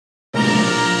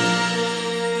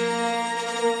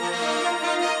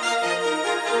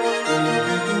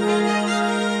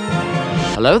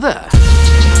hello there.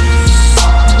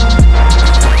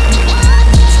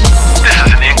 This is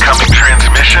an incoming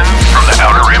transmission from the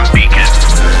Outer Rim Beacon.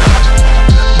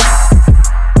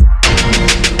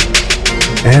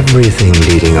 Everything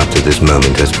leading up to this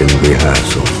moment has been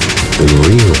rehearsal. The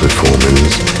real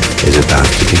performance is about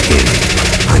to begin.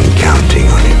 I'm counting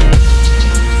on it.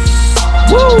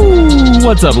 Woo!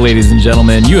 What's up, ladies and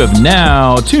gentlemen? You have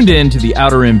now tuned in to the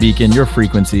Outer Rim Beacon, your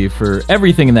frequency for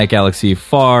everything in that galaxy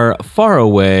far, far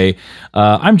away.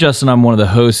 I'm Justin. I'm one of the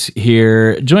hosts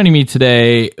here. Joining me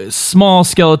today, small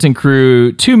skeleton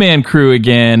crew, two-man crew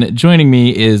again. Joining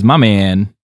me is my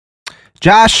man,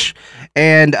 Josh.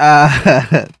 And,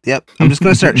 yep, I'm just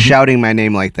going to start shouting my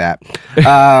name like that.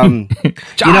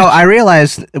 I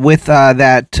realized with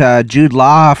that Jude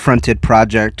Law-fronted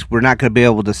project, we're not going to be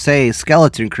able to say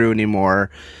Skeleton Crew anymore.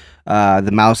 The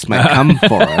mouse might come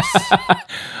for us.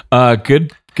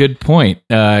 Good point.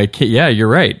 Yeah, you're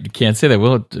right. You can't say that.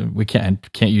 We can't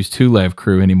use Two Live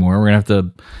Crew anymore. We're going to have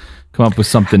to come up with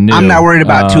something new. I'm not worried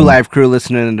about Two Live Crew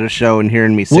listening to the show and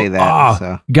hearing me say that.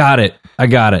 So. Got it. I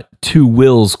got it. Two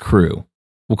Wills Crew.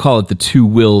 We'll call it the Two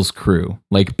Wills Crew.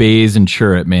 Like Baze and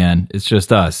Churret, man. It's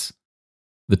just us.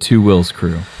 The Two Wills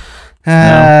Crew.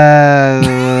 Josh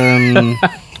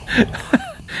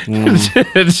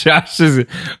is...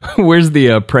 Where's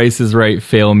the Price is Right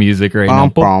fail music right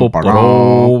now?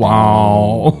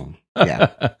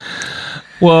 Yeah.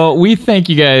 Well, we thank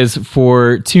you guys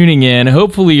for tuning in.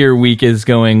 Hopefully your week is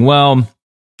going well.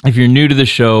 If you're new to the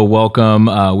show, welcome.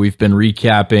 We've been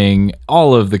recapping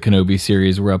all of the Kenobi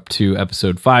series. We're up to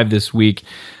episode 5 this week,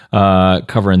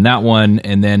 covering that one.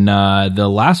 And then the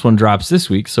last one drops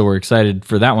this week, so we're excited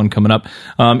for that one coming up.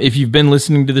 If you've been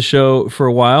listening to the show for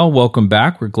a while, welcome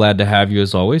back. We're glad to have you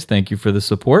as always. Thank you for the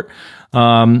support.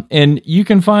 And you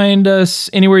can find us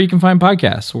anywhere you can find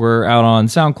podcasts. We're out on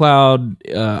SoundCloud,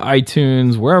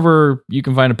 iTunes, wherever you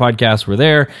can find a podcast, we're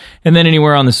there. And then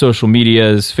anywhere on the social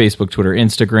medias, Facebook, Twitter,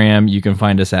 Instagram, you can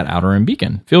find us at Outer Rim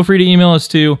Beacon. Feel free to email us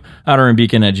to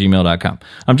outerrimbeacon@gmail.com.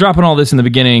 I'm dropping all this in the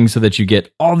beginning so that you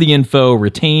get all the info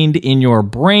retained in your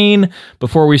brain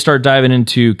before we start diving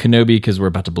into Kenobi, because we're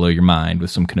about to blow your mind with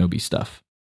some Kenobi stuff.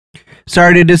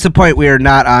 Sorry to disappoint, we are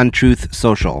not on Truth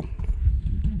Social.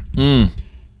 I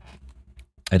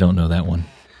don't know that one.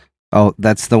 Oh,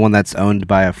 that's the one that's owned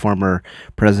by a former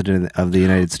president of the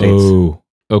United States. Oh,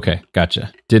 okay,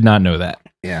 gotcha. Did not know that.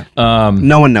 Yeah.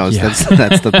 No one knows. Yeah.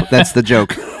 That's the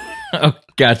joke. Oh,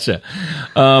 gotcha.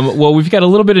 Well, we've got a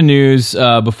little bit of news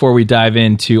before we dive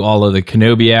into all of the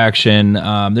Kenobi action.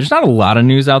 There's not a lot of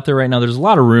news out there right now. There's a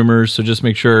lot of rumors, so just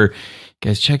make sure,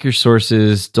 guys, check your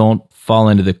sources. Don't fall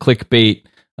into the clickbait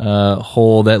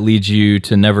hole that leads you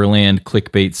to Neverland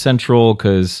Clickbait Central,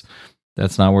 because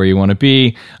that's not where you want to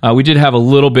be. We did have a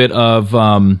little bit of,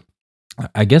 I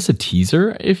guess, a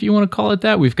teaser, if you want to call it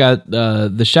that. We've got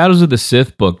the Shadows of the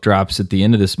Sith book drops at the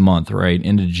end of this month, right?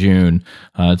 Into June.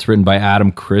 It's written by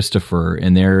Adam Christopher,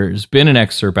 and there's been an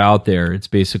excerpt out there. It's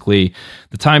basically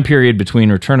the time period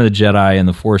between Return of the Jedi and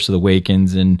The Force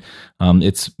Awakens, and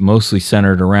it's mostly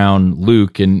centered around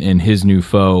Luke and his new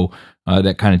foe,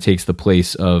 that kind of takes the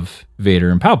place of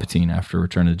Vader and Palpatine after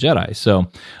Return of the Jedi. So,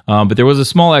 but there was a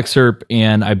small excerpt,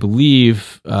 and I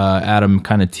believe Adam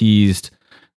kind of teased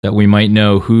that we might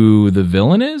know who the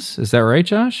villain is. Is that right,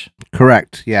 Josh?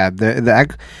 Correct. Yeah.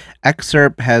 The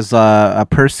excerpt has a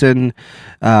person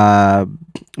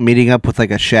meeting up with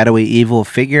like a shadowy evil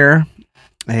figure,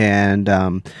 and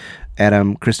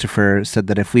Adam Christopher said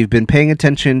that if we've been paying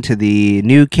attention to the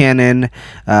new canon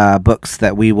books,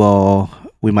 that we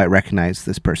might recognize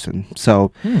this person.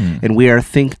 So, and we are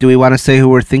do we want to say who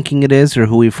we're thinking it is or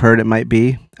who we've heard it might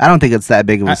be? I don't think it's that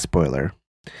big of a spoiler.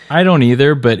 I don't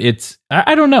either, but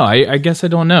I don't know. I guess I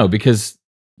don't know, because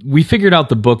we figured out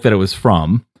the book that it was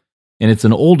from, and it's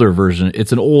an older version.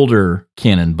 It's an older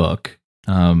canon book.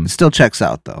 It still checks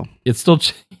out though. It still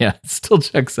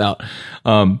checks out.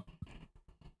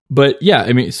 But yeah,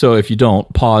 I mean, so if you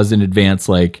don't pause in advance,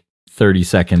 like 30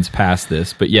 seconds past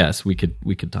this, but yes, we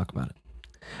could talk about it.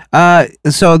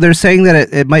 So they're saying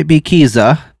that it might be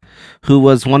Kiza, who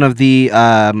was one of the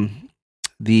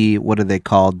what are they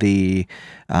called? The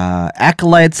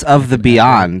Acolytes of the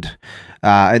Beyond.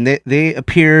 And they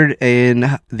appeared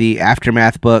in the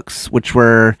Aftermath books, which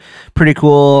were pretty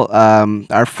cool.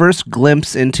 Our first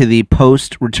glimpse into the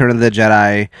post Return of the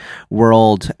Jedi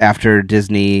world after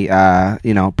Disney,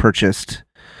 purchased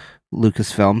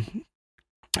Lucasfilm.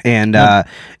 And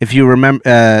if you remember,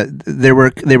 they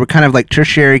were kind of like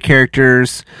tertiary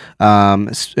characters,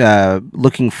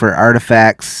 looking for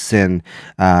artifacts and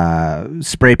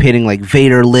spray painting like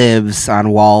Vader lives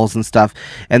on walls and stuff.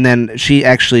 And then she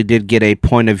actually did get a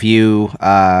point of view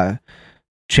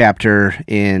chapter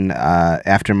in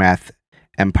Aftermath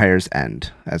Empire's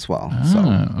End as well.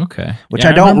 Okay. Which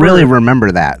I don't really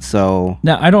remember that. So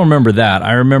no, I don't remember that.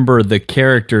 I remember the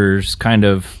characters kind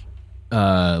of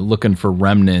looking for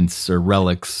remnants or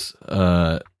relics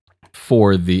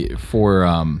for the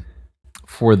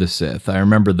Sith. I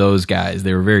remember those guys.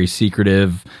 They were very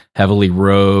secretive, heavily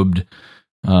robed,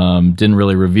 didn't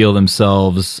really reveal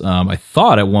themselves. I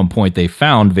thought at one point they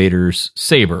found Vader's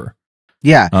saber.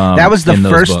 Yeah, that was the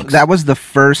first. Books. That was the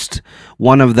first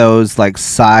one of those like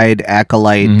side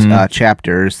acolyte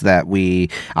chapters that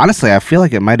we. Honestly, I feel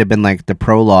like it might have been like the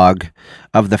prologue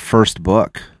of the first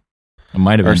book. It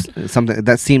might have been something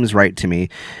that seems right to me.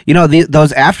 You know,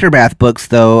 those Aftermath books,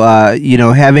 though. You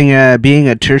know, being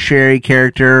a tertiary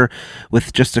character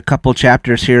with just a couple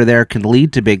chapters here or there can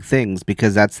lead to big things,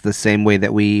 because that's the same way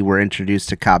that we were introduced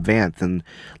to Cobb Vanth, and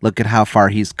look at how far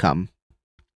he's come.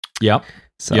 Yep.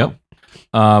 So. Yep.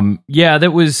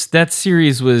 That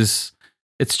series was,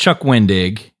 it's Chuck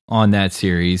Wendig on that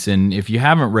series. And if you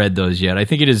haven't read those yet, I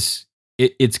think it's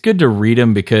good to read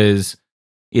them, because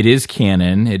it is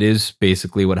canon. It is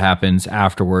basically what happens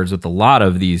afterwards with a lot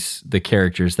of the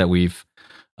characters that we've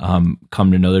come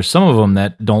to know. There's some of them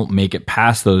that don't make it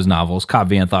past those novels. Cobb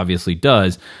Vanth obviously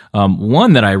does.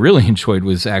 One that I really enjoyed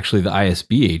was actually the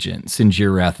ISB agent,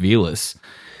 Sinjir Rathvelis.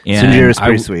 Sinjir is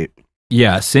pretty sweet.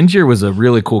 Yeah, Sinjir was a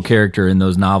really cool character in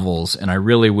those novels, and I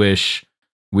really wish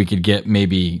we could get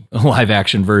maybe a live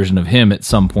action version of him at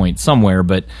some point somewhere,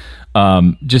 but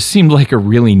just seemed like a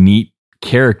really neat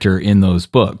character in those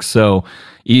books. So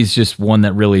he's just one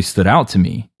that really stood out to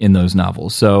me in those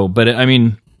novels. So, but I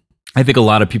mean, I think a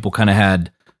lot of people kind of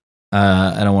had,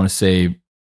 I don't want to say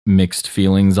mixed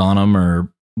feelings on him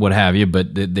or what have you,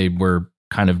 but they were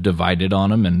kind of divided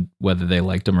on him and whether they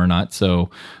liked him or not. So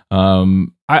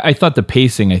I thought the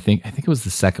pacing, I think it was the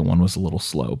second one was a little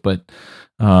slow, but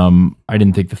I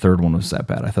didn't think the third one was that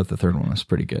bad. I thought the third one was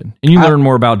pretty good. And you learn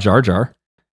more about Jar Jar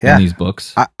in these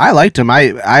books. I liked him.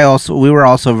 We were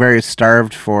also very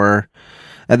starved for.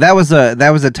 That was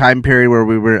a time period where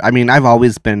we were. I mean, I've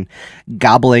always been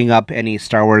gobbling up any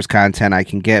Star Wars content I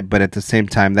can get, but at the same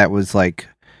time, that was like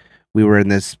we were in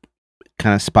this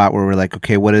kind of spot where we're like,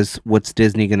 okay, what's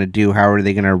Disney going to do? How are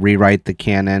they going to rewrite the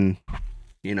canon?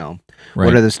 You know, right.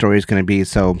 What are the stories going to be?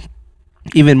 So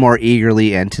even more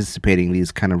eagerly anticipating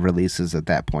these kind of releases at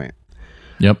that point.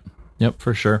 Yep,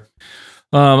 for sure.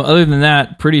 Other than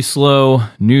that, pretty slow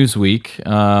news week.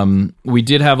 We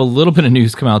did have a little bit of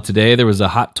news come out today. There was a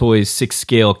Hot Toys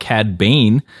 6-scale Cad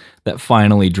Bane that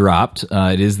finally dropped.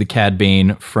 It is the Cad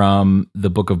Bane from the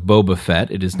Book of Boba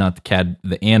Fett. It is not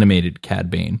the animated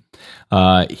Cad Bane.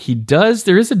 There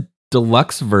is a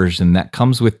deluxe version that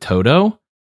comes with Toto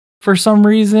for some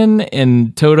reason,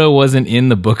 and Toto wasn't in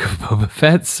the Book of Boba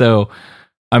Fett, so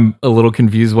I'm a little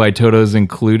confused why Toto's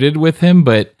included with him,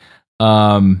 but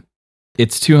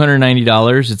it's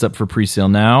 $290. It's up for pre-sale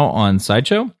now on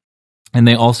Sideshow. And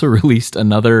they also released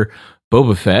another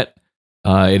Boba Fett.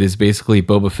 It is basically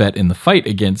Boba Fett in the fight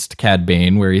against Cad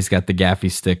Bane, where he's got the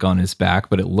gaffy stick on his back,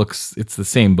 but it's the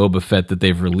same Boba Fett that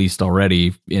they've released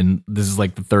already. This is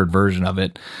like the third version of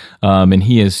it. And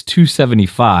he is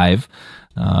 $275.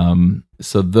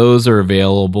 So those are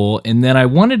available. And then I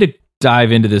wanted to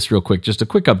dive into this real quick, just a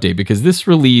quick update, because this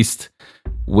released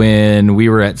when we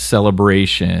were at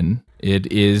Celebration.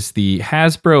 It is the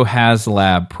Hasbro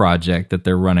HasLab project that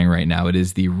they're running right now. It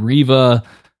is the Riva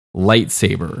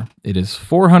lightsaber. It is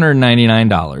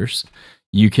 $499.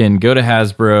 You can go to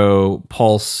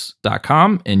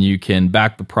HasbroPulse.com and you can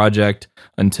back the project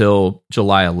until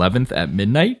July 11th at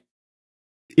midnight.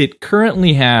 It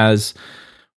currently has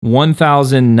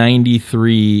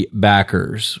 1,093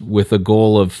 backers with a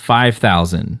goal of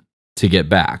 5,000 to get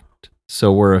backed.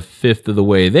 So we're a fifth of the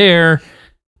way there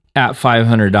at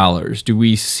 $500. Do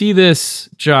we see this,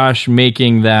 Josh,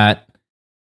 making that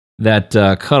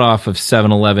cutoff of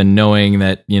 7-Eleven, knowing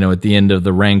that, at the end of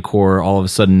the Rancor, all of a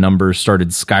sudden numbers started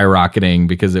skyrocketing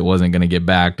because it wasn't going to get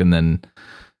backed, and then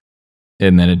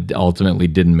it ultimately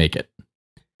didn't make it?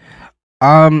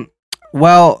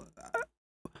 Well,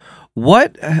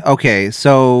 what? Okay,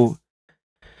 so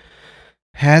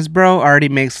Hasbro already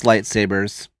makes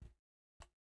lightsabers.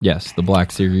 Yes, the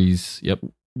Black Series. Yep.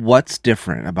 What's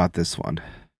different about this one?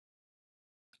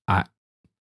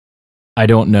 I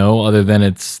don't know, other than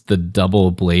it's the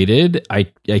double bladed. I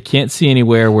can't see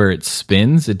anywhere where it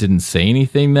spins. It didn't say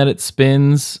anything that it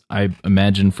spins. I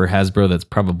imagine for Hasbro, that's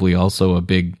probably also a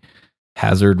big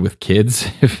hazard with kids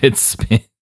if it spins.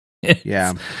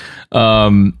 Yeah.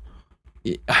 I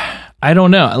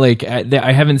don't know. Like,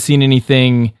 I haven't seen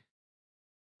anything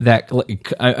that,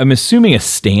 like, I'm assuming a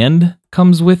stand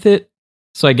comes with it.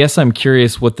 So I guess I'm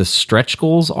curious what the stretch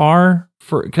goals are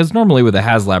for, because normally with a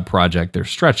HasLab project, there's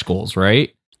stretch goals,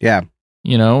 right? Yeah.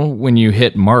 You know, when you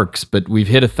hit marks, but we've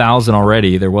hit 1,000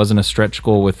 already. There wasn't a stretch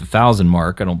goal with the 1,000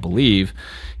 mark, I don't believe.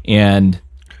 And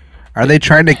are they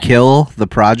trying to kill the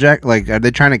project? Like, are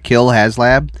they trying to kill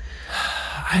HasLab?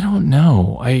 I don't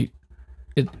know.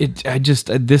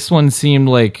 This one seemed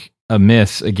like a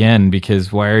miss again,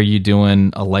 because why are you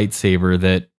doing a lightsaber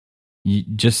that you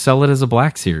just sell it as a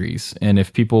Black Series? And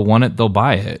if people want it, they'll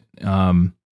buy it.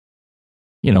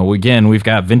 You know, again, we've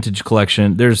got vintage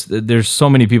collection. There's so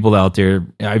many people out there.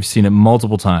 I've seen it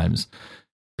multiple times.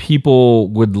 People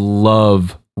would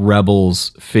love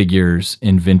Rebels figures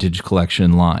in vintage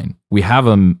collection line. We have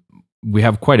them. We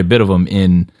have quite a bit of them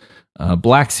in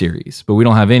Black Series, but we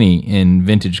don't have any in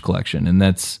vintage collection. And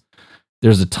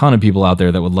there's a ton of people out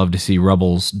there that would love to see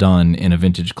Rebels done in a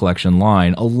vintage collection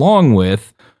line, along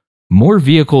with more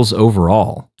vehicles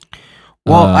overall.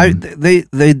 Well,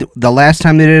 the last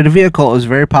time they did a vehicle, it was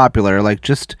very popular. Like,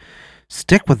 just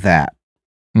stick with that.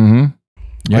 Mm-hmm.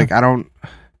 Yeah. Like,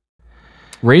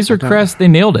 Razor Crest, they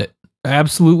nailed it.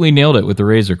 Absolutely nailed it with the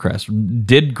Razor Crest.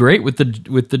 Did great with the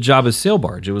Jabba sail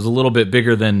barge. It was a little bit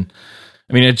bigger than.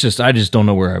 I mean, I just don't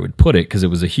know where I would put it, because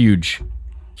it was a huge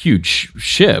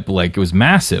ship. Like, it was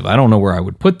massive. I don't know where I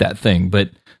would put that thing, but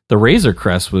the Razor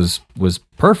Crest was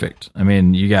perfect. I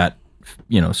mean, you got,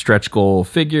 you know, stretch goal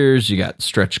figures, you got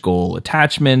stretch goal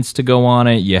attachments to go on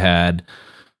it. You had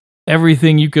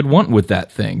everything you could want with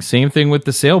that thing. Same thing with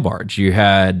the sail barge. You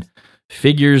had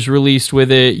figures released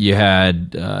with it. You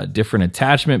had different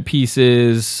attachment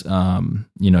pieces.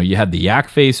 You know, you had the Yak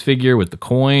Face figure with the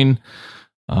coin.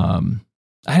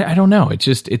 I don't know.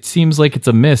 It seems like it's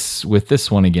a miss with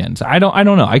this one again. So I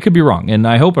don't know. I could be wrong, and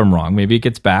I hope I'm wrong. Maybe it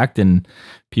gets backed and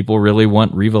people really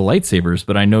want Reva lightsabers,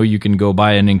 but I know you can go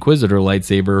buy an Inquisitor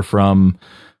lightsaber from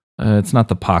it's not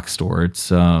the POC store.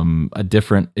 It's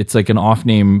it's like an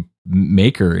off-name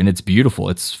maker, and it's beautiful.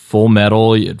 It's full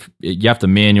metal. You have to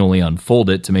manually unfold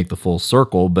it to make the full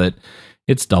circle, but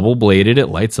it's double bladed. It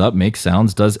lights up, makes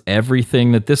sounds, does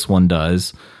everything that this one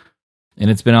does.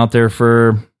 And it's been out there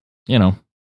for, you know,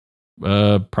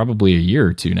 probably a year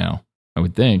or two now, I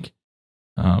would think.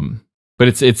 But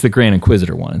it's the Grand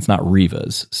Inquisitor one. It's not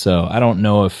Reva's. So I don't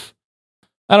know.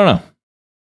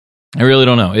 I really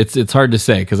don't know. It's hard to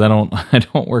say, because I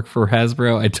don't work for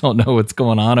Hasbro. I don't know what's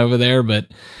going on over there, but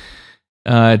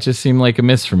it just seemed like a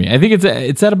miss for me. I think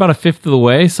it's at about a fifth of the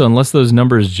way. So unless those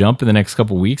numbers jump in the next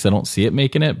couple of weeks, I don't see it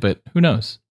making it. But who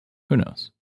knows? Who knows?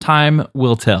 Time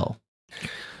will tell.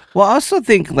 Well, I also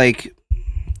think, like,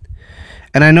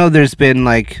 and I know there's been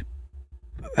like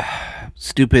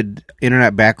stupid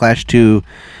internet backlash to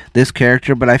this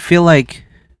character, but I feel like,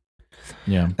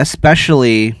 yeah,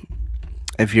 especially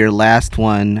if your last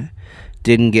one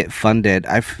didn't get funded,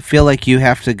 I feel like you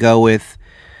have to go with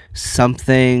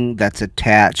something that's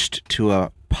attached to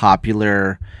a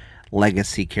popular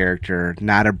legacy character,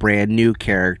 not a brand new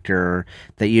character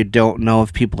that you don't know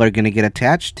if people are going to get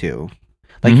attached to.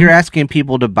 Like, you're asking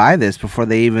people to buy this before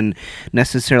they even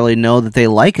necessarily know that they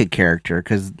like a character,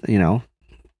 because, you know.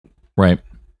 Right.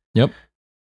 Yep.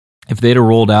 If they'd have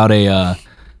rolled out a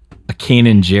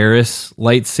Kanan Jarrus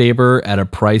lightsaber at a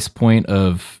price point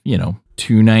of, you know,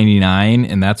 $299,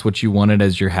 and that's what you wanted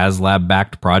as your HasLab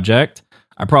backed project,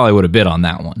 I probably would have bid on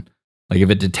that one. Like, if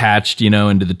it detached, you know,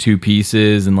 into the two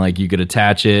pieces, and like you could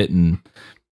attach it, and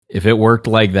if it worked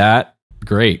like that,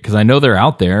 great. Because I know they're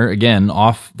out there. Again,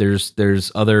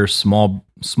 there's other small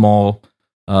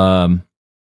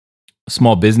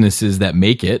businesses that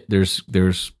make it.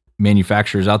 There's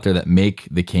manufacturers out there that make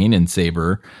the Kanan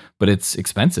saber, but it's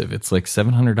expensive. It's like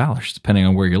 $700 depending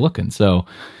on where you're looking. So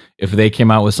if they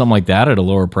came out with something like that at a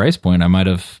lower price point, I might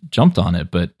have jumped on it.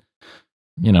 But,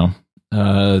 you know,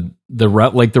 the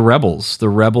Rebels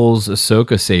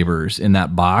Ahsoka sabers in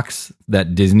that box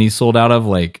that Disney sold out of,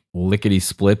 like, lickety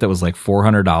split, that was like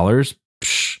 $400.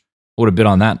 Would have bid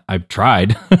on that. I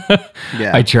tried.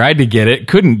 Yeah. I tried to get it,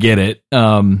 couldn't get it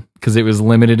because it was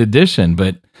limited edition.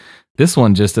 But this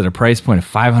one, just at a price point of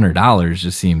 $500,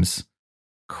 just seems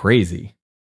crazy.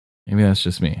 Maybe that's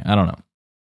just me. I don't know.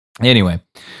 Anyway,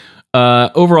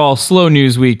 overall, slow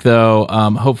news week, though.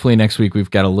 Hopefully next week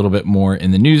we've got a little bit more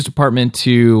in the news department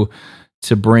to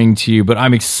to bring to you, but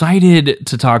I'm excited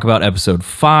to talk about episode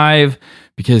 5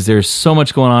 because there's so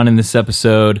much going on in this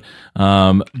episode.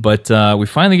 But we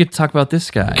finally get to talk about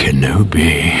this guy.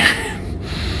 Kenobi.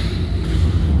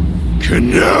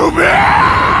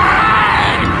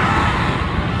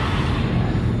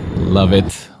 Love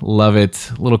it. Love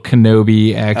it. Little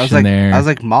Kenobi action there. I was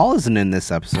like, Maul isn't in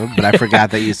this episode, but I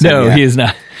forgot that you said no, yeah. he is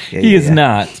not. Yeah, he yeah, is yeah.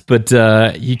 not. But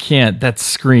you can't. That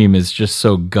scream is just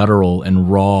so guttural and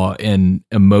raw and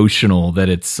emotional that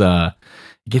it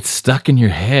gets stuck in your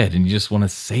head, and you just want to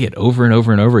say it over and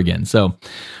over and over again. So,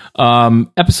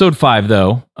 episode 5,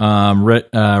 though,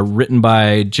 written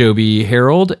by Joby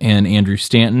Harold and Andrew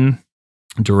Stanton.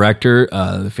 Director,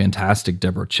 the fantastic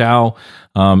Deborah Chow.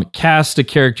 Cast of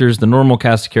characters, the normal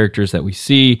cast of characters that we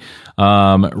see.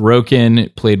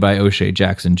 Roken, played by O'Shea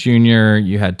Jackson Jr.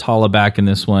 You had Tala back in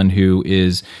this one, who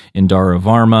is Indara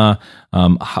Varma.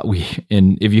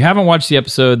 And if you haven't watched the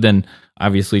episode, then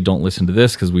obviously don't listen to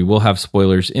this because we will have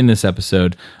spoilers in this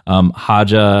episode.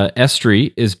 Haja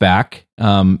Estri is back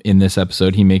in this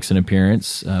episode. He makes an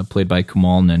appearance, played by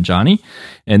Kumail Nanjiani.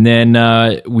 And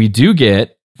then we do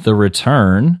get the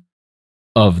return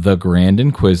of the Grand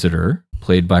Inquisitor,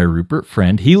 played by Rupert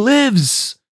Friend. He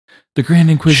lives. The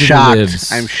Grand Inquisitor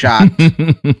lives. I'm shocked.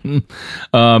 And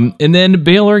then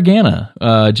Bail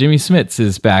Organa, Jimmy Smits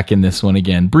is back in this one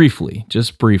again,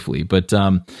 just briefly. But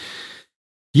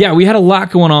yeah, we had a lot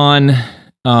going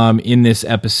on in this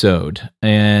episode,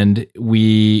 and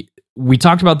we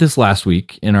talked about this last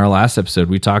week in our last episode.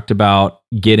 We talked about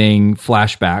getting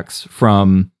flashbacks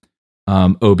from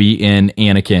Obi and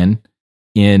Anakin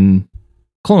in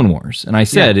Clone Wars, and I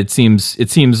said it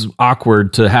seems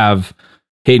awkward to have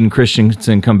Hayden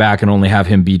Christensen come back and only have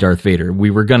him be Darth Vader. We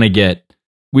were gonna get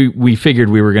we figured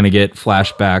we were gonna get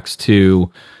flashbacks to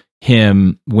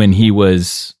him when he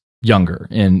was younger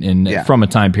and from a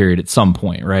time period at some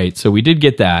point, right? So we did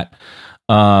get that,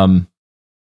 and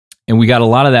we got a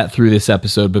lot of that through this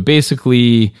episode. But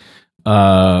basically,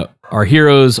 our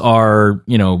heroes are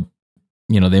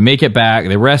they make it back.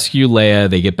 They rescue Leia.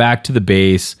 They get back to the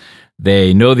base.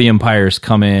 They know the Empire's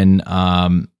coming.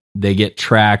 They get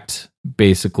tracked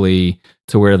basically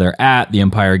to where they're at. The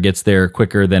Empire gets there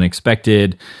quicker than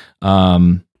expected.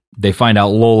 They find out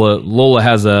Lola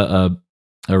has a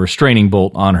restraining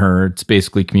bolt on her. It's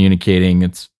basically communicating.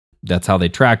 That's how they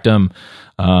tracked them.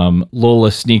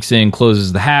 Lola sneaks in,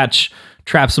 closes the hatch,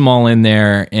 traps them all in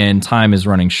there, and time is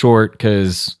running short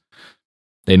because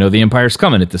they know the Empire's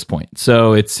coming at this point.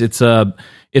 So it's a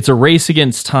race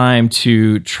against time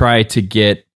to try to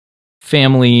get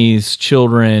families,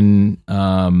 children,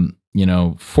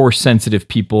 force sensitive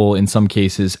people in some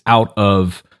cases out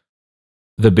of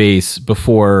the base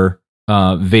before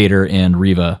Vader and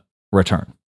Reva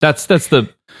return. That's the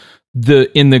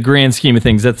in the grand scheme of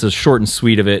things, that's a short and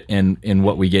sweet of it. And in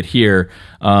what we get here,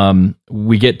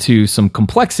 we get to some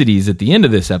complexities at the end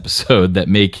of this episode that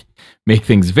make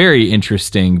things very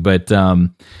interesting, but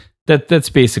that's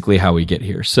basically how we get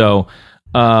here. So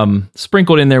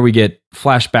sprinkled in there, we get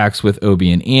flashbacks with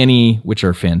Obi and Annie, which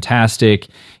are fantastic.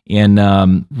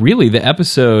 And really the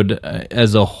episode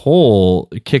as a whole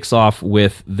kicks off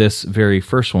with this very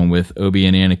first one with Obi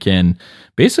and Anakin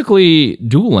basically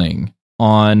dueling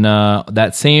on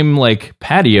that same like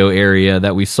patio area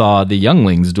that we saw the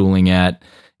younglings dueling at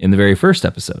in the very first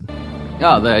episode.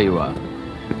 Ah, there you are.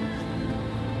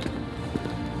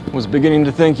 Was beginning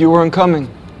to think you weren't coming,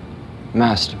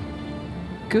 Master.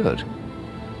 Good.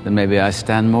 Then maybe I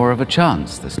stand more of a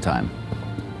chance this time.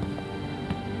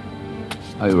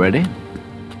 Are you ready?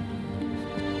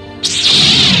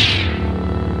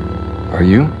 Are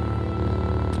you?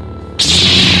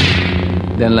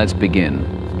 Then let's begin.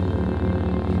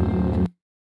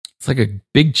 It's like a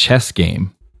big chess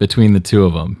game between the two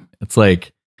of them. It's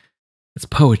like, it's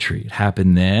poetry. It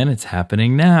happened then, it's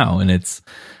happening now, and it's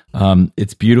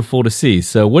beautiful to see.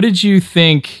 So what did you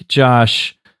think,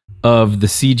 Josh, of the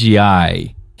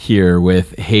CGI here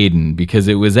with Hayden? Because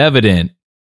it was evident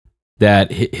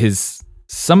that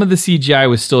some of the CGI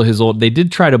was still his old. They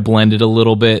did try to blend it a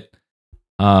little bit,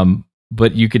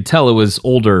 but you could tell it was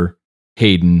older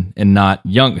Hayden and not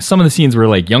young. Some of the scenes were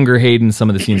like younger Hayden. Some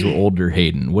of the scenes were older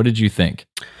Hayden. What did you think?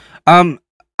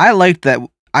 I liked that.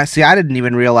 I didn't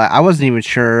even realize. I wasn't even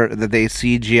sure that they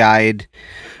CGI'd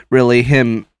really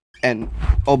him and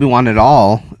Obi-Wan at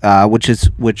all.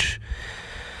 Which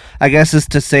I guess is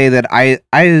to say that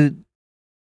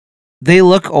they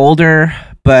look older,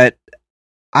 but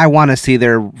I want to see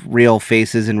their real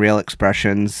faces and real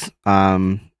expressions.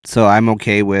 So I'm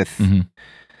okay with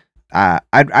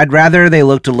I'd rather they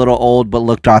looked a little old but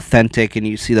looked authentic, and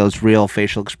you see those real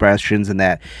facial expressions and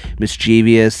that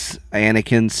mischievous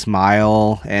Anakin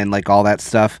smile and like all that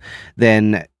stuff,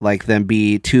 than like them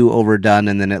be too overdone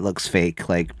and then it looks fake.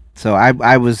 Like, so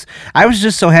I was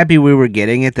just so happy we were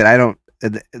getting it that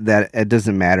it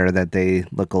doesn't matter that they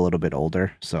look a little bit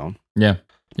older. So yeah,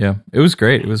 it was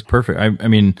great. It was perfect. I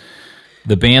mean,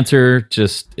 the banter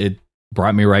it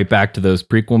brought me right back to those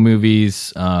prequel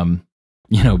movies.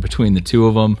 Between the two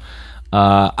of them,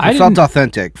 it felt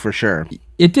authentic for sure.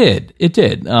 It did.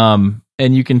 And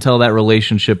you can tell that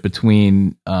relationship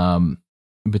between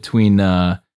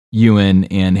Ewan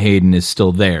and Hayden is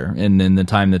still there, and then the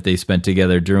time that they spent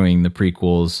together during the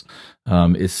prequels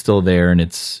is still there, and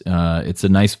it's a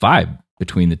nice vibe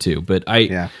between the two. But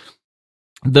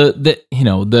the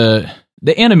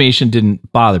animation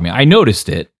didn't bother me. I noticed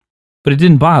it, but it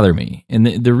didn't bother me. And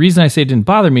the reason I say it didn't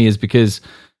bother me is because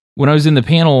when I was in the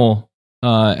panel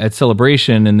at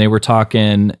Celebration and they were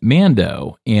talking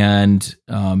Mando, and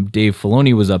Dave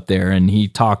Filoni was up there and he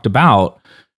talked about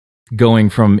going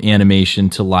from animation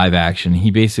to live action.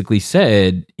 He basically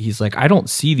said, he's like, I don't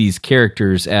see these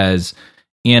characters as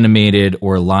animated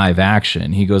or live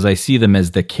action. He goes, I see them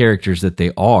as the characters that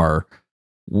they are,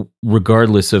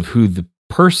 regardless of who the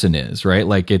person is, right?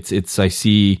 Like I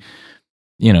see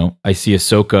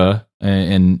Ahsoka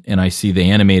and I see the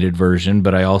animated version,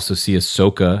 but I also see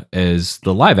Ahsoka as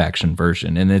the live action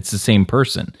version, and it's the same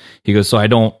person. He goes, so I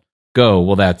don't go,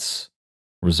 well, that's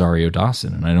Rosario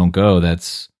Dawson, and I don't go,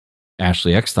 that's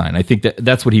Ashley Eckstein. I think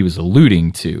that's what he was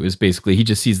alluding to, is basically he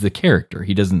just sees the character.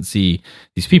 He doesn't see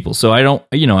these people. So I don't,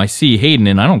 I see Hayden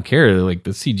and I don't care. Like,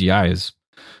 the CGI is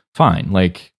fine.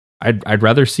 Like, I'd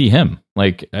rather see him,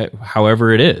 like,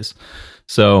 however it is.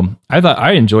 So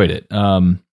I enjoyed it.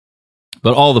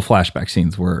 But all the flashback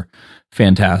scenes were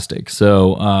fantastic.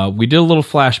 So we did a little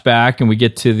flashback, and we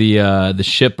get to the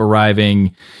ship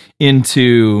arriving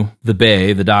into the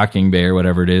bay, the docking bay or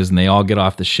whatever it is, and they all get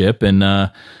off the ship, and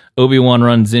Obi-Wan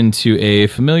runs into a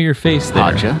familiar face there.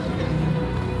 Haja,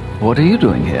 what are you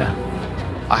doing here?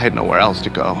 I had nowhere else to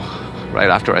go. Right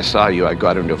after I saw you, I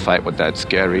got into a fight with that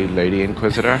scary Lady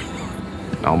Inquisitor.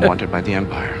 Now I'm wanted by the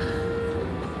Empire.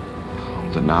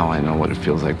 But now I know what it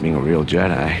feels like being a real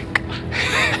Jedi.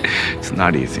 It's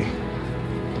not easy.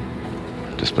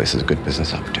 This place is a good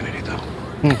business opportunity, though.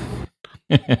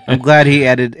 I'm glad he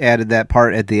added that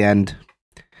part at the end.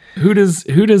 Who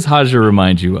does Haja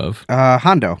remind you of?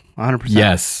 Hondo, 100%.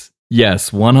 Yes,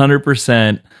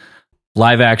 100%.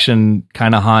 Live action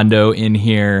kind of Hondo in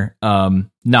here.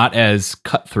 Not as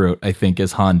cutthroat, I think,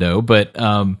 as Hondo, but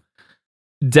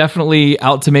definitely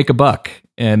out to make a buck.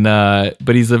 And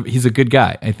but he's a good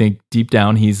guy. I think deep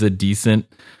down he's a decent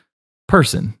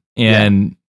person,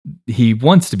 and he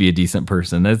wants to be a decent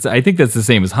person. I think that's the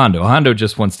same as Hondo. Hondo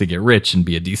just wants to get rich and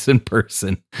be a decent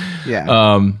person.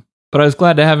 Yeah. But I was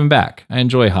glad to have him back. I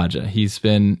enjoy Haja. He's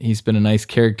been a nice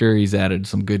character. He's added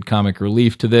some good comic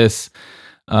relief to this.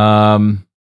 So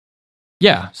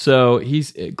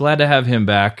he's glad to have him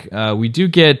back. We do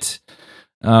get,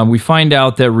 we find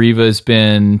out that Reva's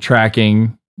been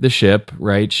tracking the ship,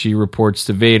 right? She reports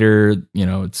to Vader,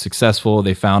 it's successful.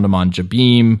 They found him on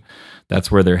Jabeam. That's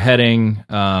where they're heading.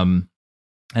 And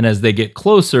as they get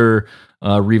closer,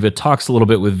 Reva talks a little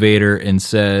bit with Vader and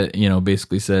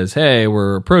basically says, "Hey,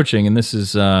 we're approaching, and this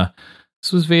was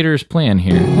Vader's plan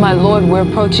here." My lord, we're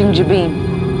approaching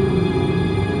Jabeam.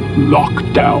 Lock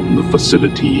down the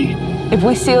facility. If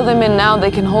we seal them in now, they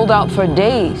can hold out for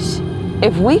days.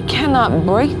 If we cannot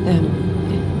break them,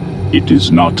 it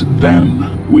is not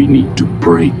them we need to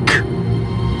break.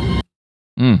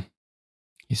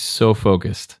 He's so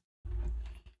focused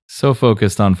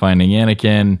on finding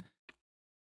Anakin.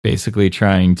 Basically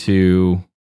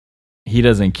he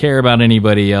doesn't care about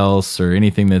anybody else or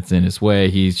anything that's in his way.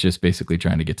 He's just basically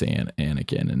trying to get to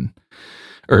Anakin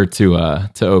or to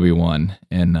Obi-Wan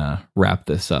and wrap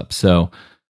this up. So,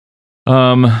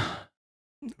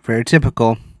 very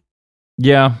typical.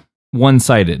 Yeah,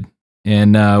 one-sided.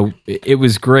 And it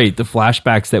was great. The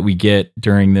flashbacks that we get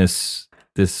during this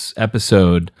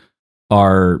episode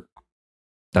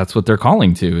that's what they're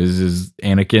calling to is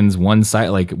Anakin's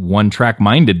one-track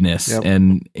mindedness. Yep.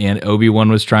 And Obi-Wan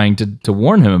was trying to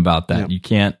warn him about that.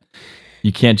 Yep.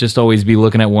 You can't just always be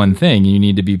looking at one thing. You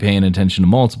need to be paying attention to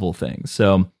multiple things.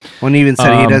 So one even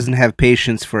said he doesn't have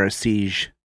patience for a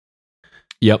siege.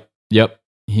 Yep.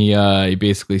 He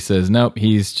basically says, nope,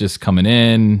 he's just coming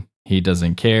in. He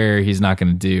doesn't care. He's not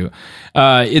going to do.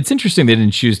 It's interesting they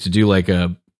didn't choose to do like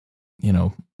a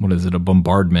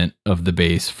bombardment of the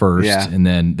base first, and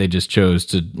then they just chose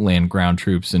to land ground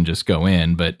troops and just go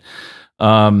in. But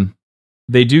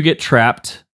they do get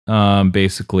trapped,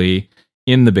 basically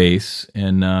in the base,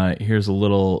 and here's a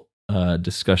little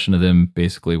discussion of them,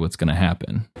 basically what's going to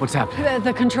happen. What's happening?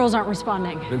 The controls aren't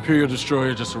responding. The Imperial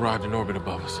destroyer just arrived in orbit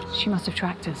above us. She must have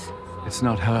tracked us. It's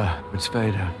not her. It's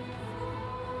Vader.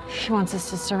 She wants us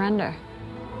to surrender.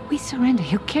 We surrender,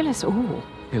 he'll kill us all.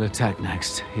 He'll attack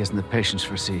next. He hasn't the patience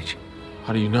for a siege.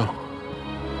 How do you know?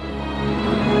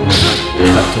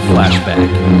 Cut to flashback.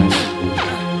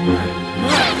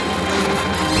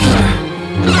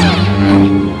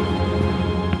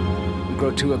 Don't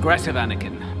grow too aggressive,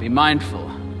 Anakin. Be mindful.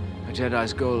 A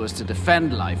Jedi's goal is to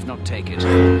defend life, not take it.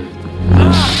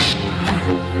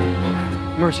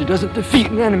 Mercy doesn't defeat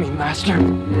an enemy, Master.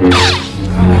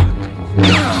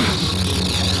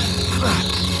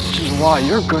 Which is why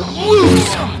you're gonna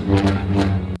lose.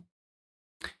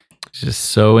 It's just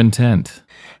so intent.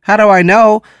 How do I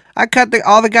know? I cut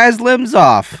all the guys' limbs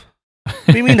off. What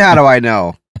do you mean, how do I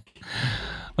know?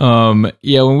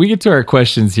 Yeah, when we get to our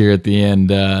questions here at the end,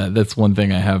 that's one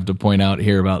thing I have to point out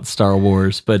here about Star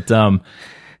Wars. But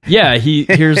yeah,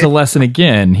 here's a lesson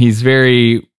again. He's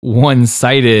very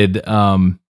one-sided,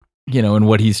 in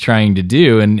what he's trying to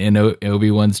do, and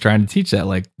Obi-Wan's trying to teach that.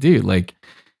 Like, dude, like,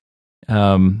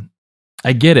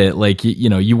 I get it. Like,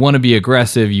 you want to be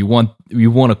aggressive, you want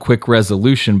a quick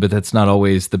resolution, but that's not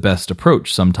always the best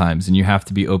approach sometimes, and you have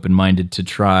to be open-minded to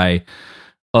try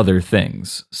other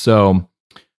things. So,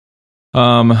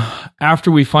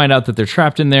 after we find out that they're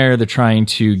trapped in there, they're trying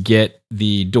to get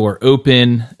the door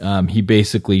open. He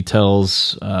basically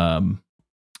tells Roken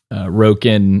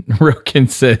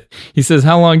he says,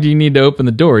 how long do you need to open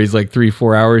the door? He's like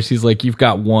 3-4 hours. He's like, you've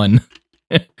got one.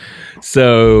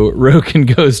 So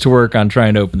Roken goes to work on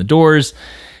trying to open the doors.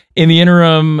 In the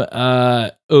interim,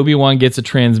 Obi-Wan gets a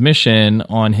transmission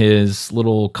on his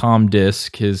little comm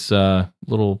disc, his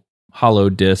little hollow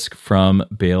disc from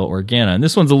Bail Organa. And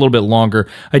this one's a little bit longer.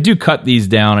 I do cut these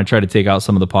down. I try to take out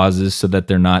some of the pauses so that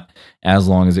they're not as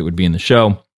long as it would be in the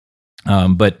show.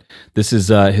 But this is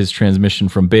his transmission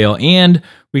from Bail. And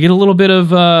we get a little bit of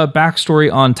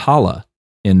backstory on Tala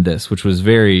in this, which was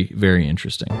very, very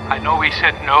interesting. I know we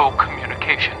said no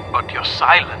communication, but your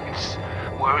silence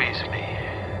worries me.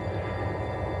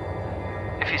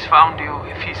 If he's found you,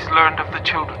 if he's learned of the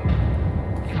children,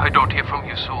 if I don't hear from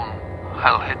you soon,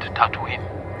 I'll head to Tatooine.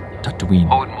 Tatooine.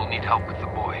 Owen will need help with the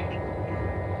boy.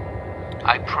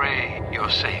 I pray you're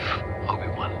safe,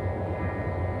 Obi-Wan.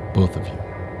 Both of you.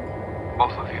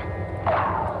 Both of you.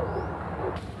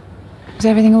 Is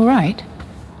everything all right?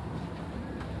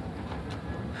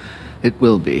 It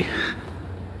will be.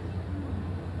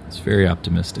 It's very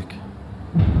optimistic.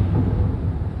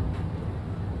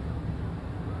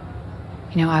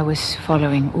 I was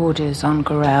following orders on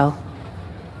Gorel.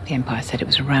 The Empire said it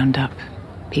was a roundup.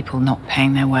 People not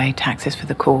paying their way, taxes for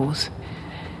the cause.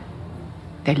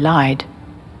 They lied.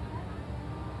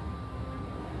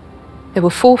 There were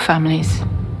 4 families,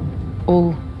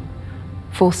 all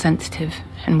Force sensitive,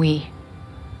 and we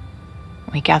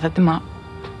gathered them up.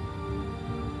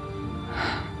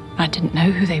 I didn't know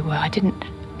who they were. I didn't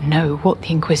know what the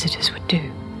Inquisitors would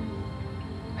do.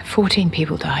 14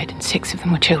 people died, and 6 of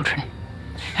them were children,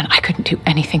 and I couldn't do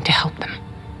anything to help them.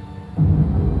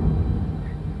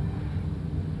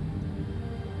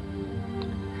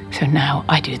 So now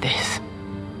I do this.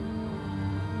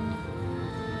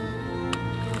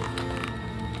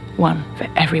 One for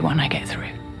everyone I get through.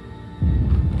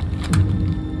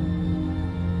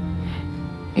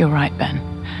 You're right, Ben.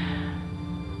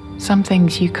 Some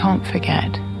things you can't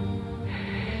forget.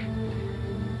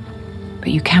 But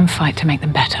you can fight to make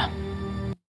them better.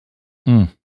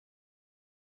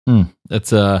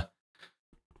 It's a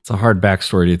hard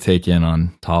backstory to take in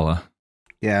on Tala.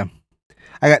 Yeah.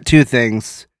 I got 2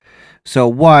 things. So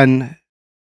one,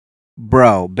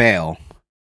 Bail.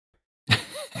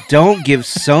 Don't give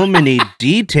so many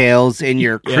details in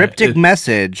your cryptic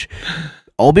message.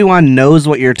 Obi-Wan knows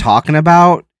what you're talking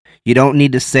about. You don't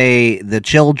need to say the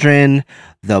children,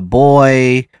 the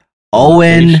boy,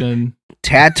 Owen,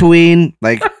 Tatooine.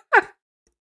 Like,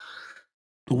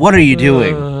 what are you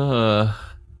doing?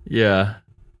 Yeah.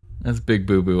 That's big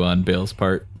boo-boo on Bail's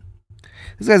part.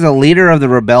 This guy's a leader of the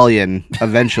rebellion,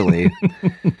 eventually.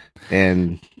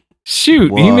 And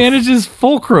shoot, he manages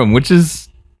Fulcrum, which is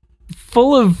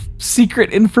full of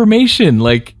secret information.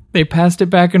 Like, they passed it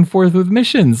back and forth with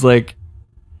missions. Like,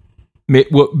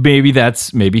 maybe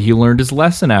he learned his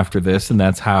lesson after this, and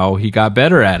that's how he got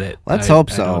better at it. Let's hope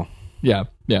so. Yeah.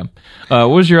 What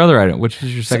was your other item? Which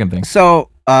was your second thing? So,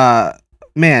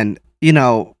 man,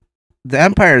 the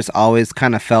Empire's always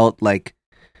kind of felt like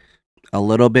a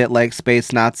little bit like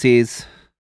space Nazis.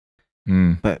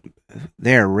 But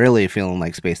they're really feeling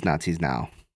like space Nazis now.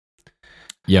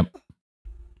 Yep.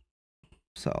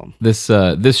 So this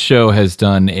show has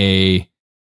done what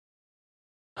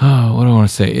do I want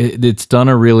to say? It's done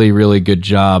a really, really good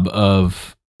job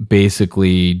of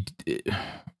basically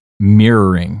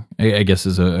mirroring, I guess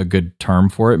is a good term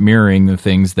for it, mirroring the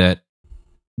things that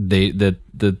the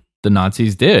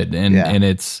Nazis did. And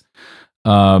it's,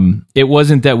 it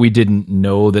wasn't that we didn't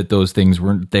know that those things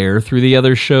weren't there through the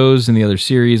other shows and the other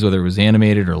series, whether it was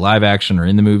animated or live action or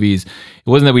in the movies. It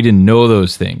wasn't that we didn't know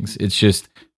those things. It's just,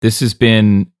 this has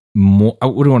been more,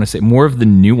 what do I want to say? More of the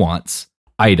nuance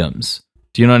items.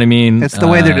 Do you know what I mean? It's the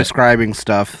way they're describing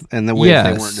stuff and the way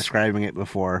they weren't describing it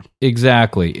before.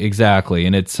 Exactly.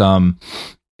 And it's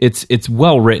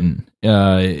well written.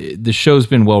 The show's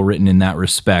been well written in that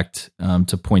respect,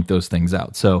 to point those things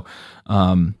out. So,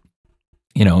 and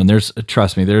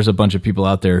trust me, there's a bunch of people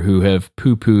out there who have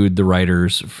poo-pooed the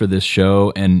writers for this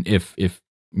show. And if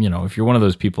you're one of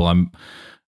those people,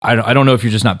 I don't know if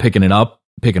you're just not picking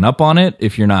up on it.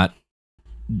 If you're not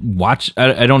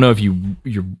I don't know if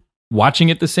you're watching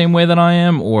it the same way that I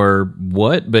am or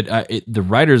what, but the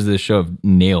writers of this show have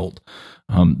nailed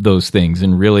those things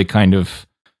and really kind of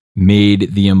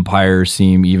made the Empire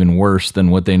seem even worse than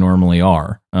what they normally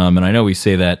are. And I know we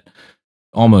say that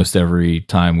almost every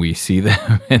time we see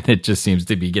them, and it just seems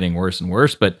to be getting worse and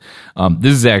worse. But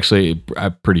this is actually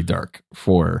pretty dark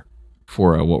for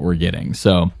what we're getting.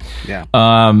 So, yeah.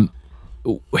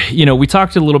 We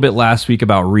talked a little bit last week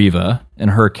about Reva and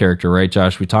her character, right,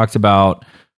 Josh? We talked about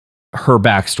her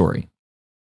backstory,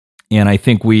 and I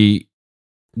think we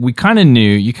kind of knew.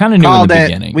 You kind of knew in the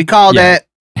beginning. We called it.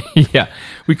 Yeah,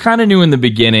 we kind of knew in the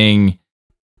beginning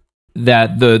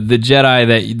that the Jedi,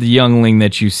 that the youngling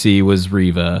that you see was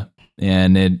Reva,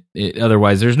 and it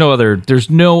otherwise there's no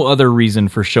other reason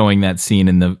for showing that scene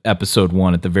in the episode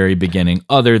 1 at the very beginning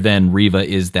other than Reva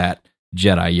is that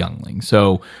Jedi youngling.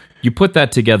 So you put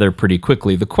that together pretty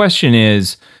quickly. The question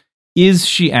is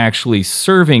she actually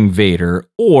serving Vader,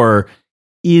 or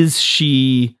is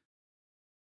she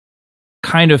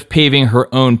kind of paving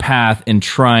her own path and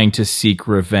trying to seek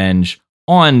revenge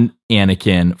on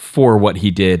Anakin for what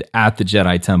he did at the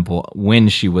Jedi Temple when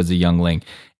she was a youngling?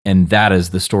 And that is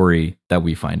the story that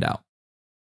we find out.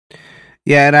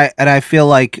 Yeah, and I feel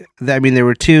like, there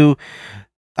were two.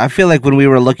 I feel like when we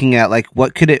were looking at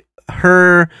what could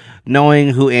her knowing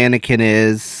who Anakin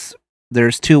is,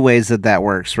 there's two ways that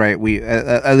works, right? We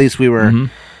at least we were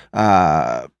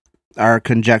our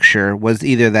conjecture was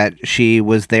either that she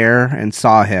was there and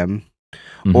saw him,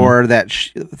 or that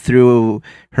through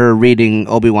her reading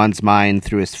Obi-Wan's mind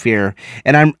through his fear.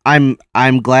 And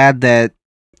I'm glad that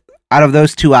out of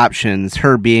those two options,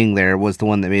 her being there was the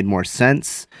one that made more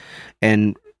sense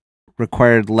and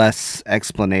required less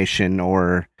explanation,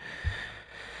 or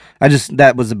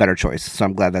that was a better choice. So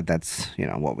I'm glad that that's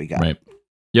what we got. Right.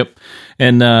 Yep.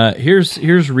 And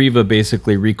here's Reva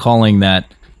basically recalling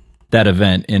that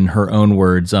event in her own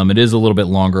words. It is a little bit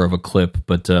longer of a clip,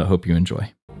 but hope you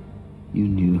enjoy. You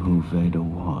knew who Vader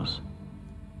was.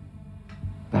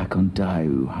 Back on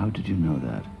Daiyu, how did you know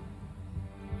that?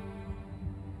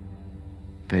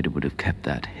 Vader would have kept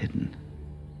that hidden.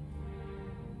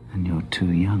 And you're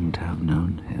too young to have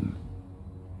known him.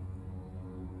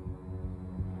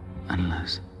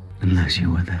 Unless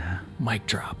you were there. Mic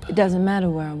drop. It doesn't matter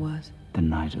where I was. The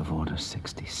night of Order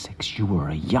 66, you were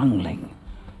a youngling.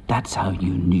 That's how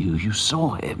you knew you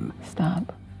saw him.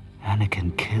 Stop.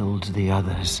 Anakin killed the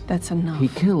others. That's enough. He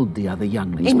killed the other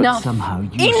younglings, Enough. but somehow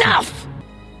you... Enough!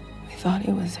 We thought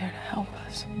he was there to help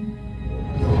us.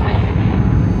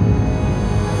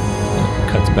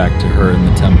 Cuts back to her in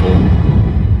the temple.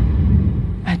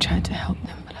 I tried to help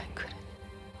them, but I couldn't.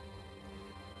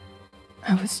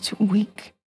 I was too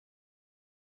weak.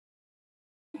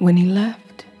 When he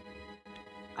left,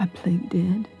 I played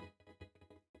dead.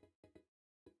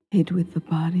 Hid with the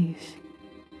bodies.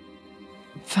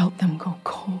 Felt them go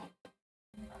cold.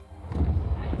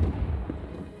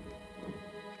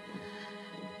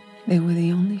 They were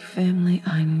the only family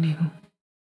I knew.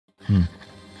 And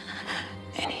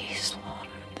he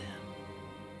slaughtered them.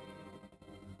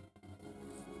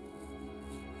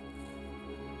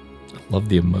 I love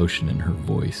the emotion in her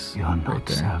voice. You're not right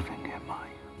there. serving him, are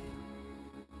you?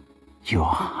 You're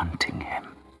hunting him.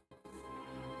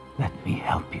 Let me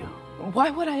help you.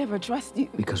 Why would I ever trust you?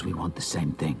 Because we want the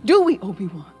same thing. Do we,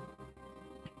 Obi-Wan?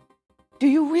 Do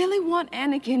you really want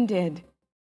Anakin dead?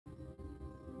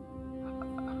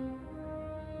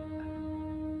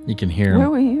 You can hear him.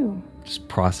 Where were you? Just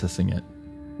processing it.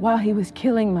 While he was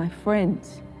killing my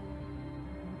friends.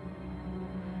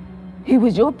 He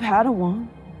was your Padawan.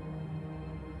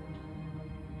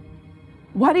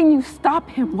 Why didn't you stop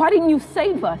him? Why didn't you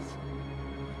save us?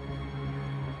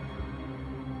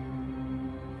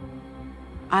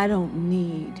 I don't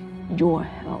need your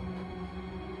help.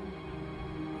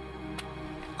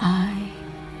 I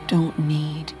don't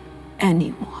need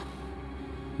anyone.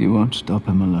 You won't stop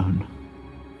him alone.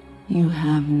 You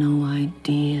have no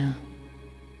idea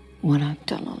what I've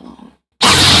done alone.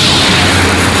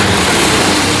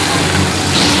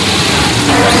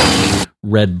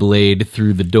 Red blade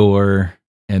through the door,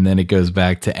 and then it goes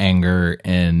back to anger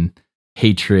and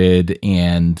hatred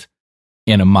and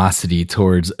animosity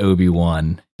towards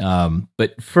Obi-Wan.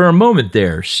 But for a moment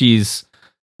there, she's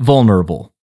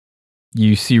vulnerable.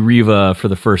 You see Reva for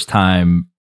the first time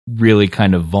really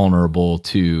kind of vulnerable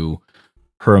to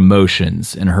her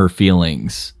emotions and her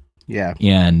feelings. Yeah.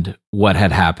 And what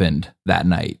had happened that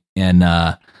night. And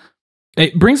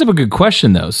it brings up a good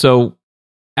question, though. So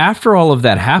after all of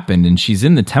that happened and she's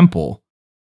in the temple,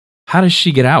 how does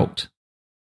she get out?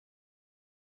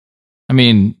 I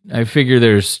mean, I figure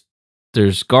there's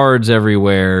guards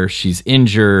everywhere. She's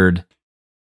injured.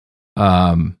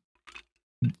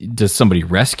 Does somebody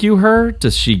rescue her?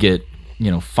 Does she get,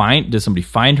 does somebody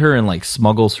find her and like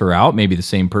smuggles her out? Maybe the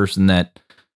same person that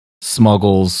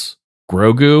smuggles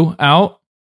Grogu out.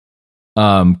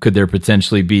 Could there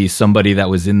potentially be somebody that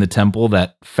was in the temple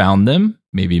that found them?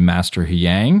 Maybe Master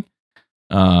Huyang,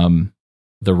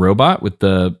 the robot with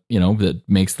the, that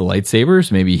makes the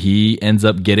lightsabers. Maybe he ends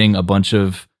up getting a bunch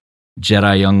of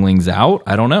Jedi younglings out.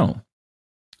 I don't know.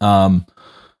 And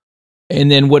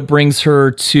then what brings her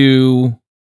to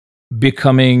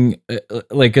becoming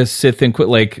like a Sith and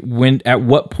at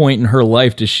what point in her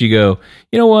life does she go,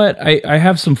 you know what? I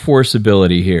have some Force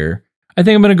ability here. I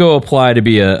think I'm going to go apply to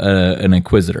be an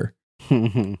Inquisitor.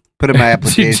 Put in my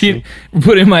application.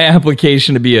 Put in my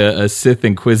application to be a Sith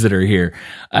Inquisitor here.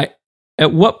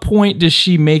 At what point does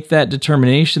she make that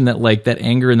determination that like that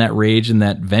anger and that rage and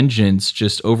that vengeance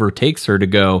just overtakes her to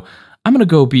go, I'm going to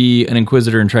go be an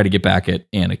Inquisitor and try to get back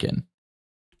at Anakin?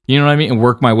 You know what I mean? And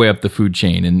work my way up the food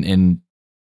chain and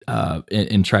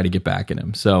try to get back at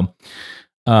him. So,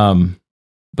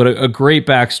 but a great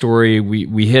backstory.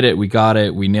 We hit it. We got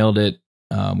it. We nailed it.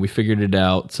 We figured it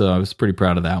out. So I was pretty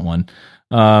proud of that one.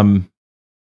 And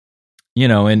they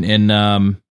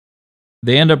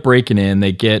end up breaking in.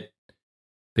 They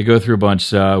go through a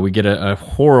bunch. We get a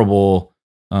horrible,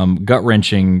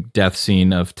 gut-wrenching death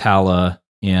scene of Tala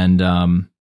and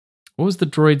what was the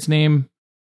droid's name?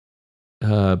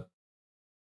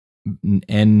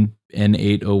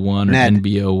 N801 or Ned.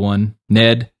 NB01.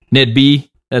 Ned B.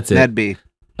 That's it. Ned B.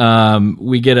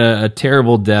 We get a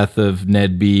terrible death of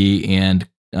Ned B and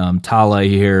Tala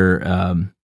here.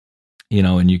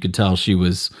 And you could tell she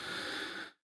was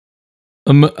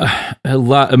a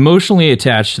lot emotionally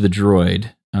attached to the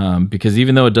droid, because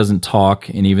even though it doesn't talk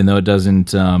and even though it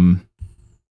doesn't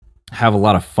have a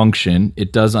lot of function,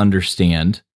 it does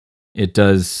understand. It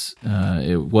does.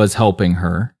 It was helping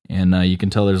her, and you can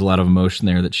tell there's a lot of emotion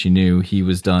there that she knew he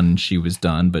was done and she was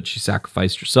done, but she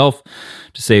sacrificed herself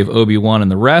to save Obi-Wan and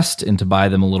the rest and to buy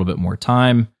them a little bit more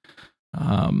time.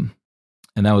 And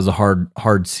that was a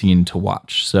hard scene to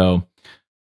watch. So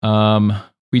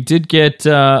we did get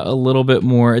a little bit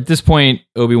more. At this point,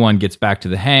 Obi-Wan gets back to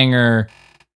the hangar.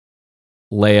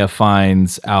 Leia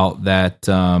finds out that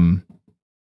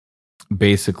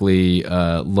basically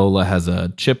Lola has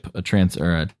a chip, not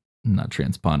transponder,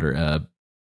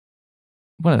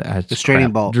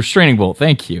 restraining bolt. Restraining bolt.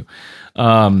 Thank you.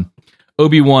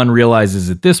 Obi-Wan realizes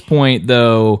at this point,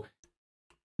 though,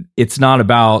 it's not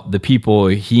about the people.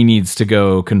 He needs to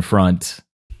go confront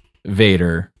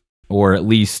Vader, or at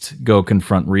least go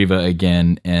confront Reva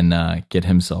again and get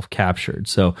himself captured.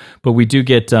 So, but we do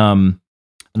get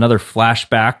another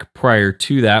flashback prior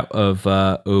to that of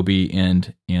Obi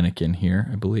and Anakin here,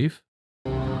 I believe.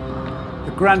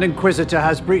 The Grand Inquisitor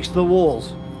has breached the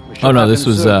walls. Oh no, this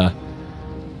was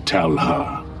Tell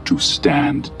her to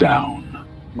stand down.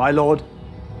 My lord.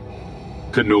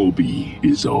 Kenobi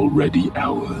is already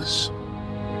ours.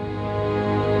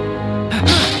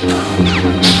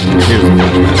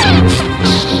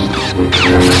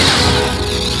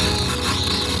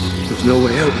 There's no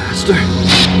way out, Master.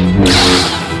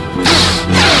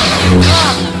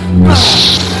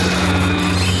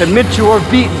 Admit you are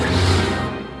beaten.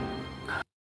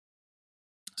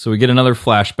 So we get another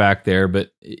flashback there,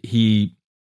 but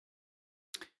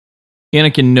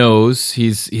Anakin knows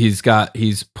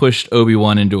he's pushed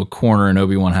Obi-Wan into a corner, and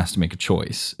Obi-Wan has to make a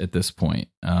choice at this point.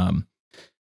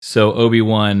 So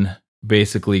Obi-Wan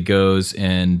basically goes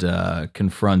and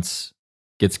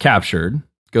gets captured,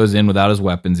 goes in without his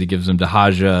weapons. He gives them to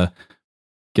Haja,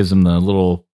 gives him the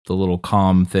little little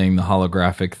comm thing, the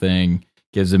holographic thing.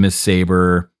 Gives him his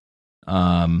saber.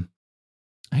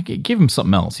 I gave him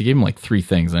something else. He gave him like 3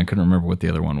 things, and I couldn't remember what the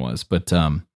other one was. But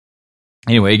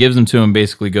anyway, he gives them to him.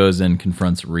 Basically, goes and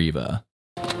confronts Reva.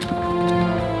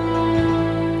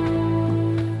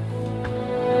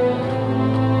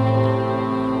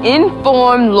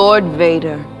 Inform Lord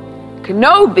Vader.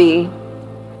 Kenobi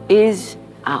is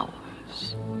ours.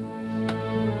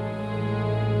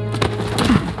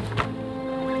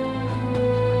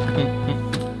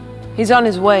 He's on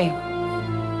his way.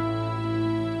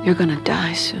 You're gonna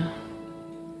die soon.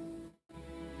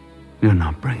 You're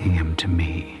not bringing him to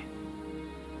me.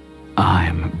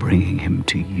 I'm bringing him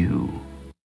to you.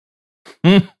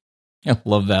 I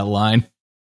love that line.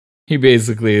 He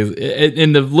basically is,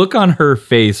 and the look on her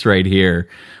face right here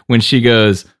when she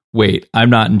goes, "Wait, I'm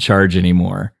not in charge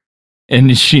anymore,"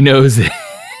 and she knows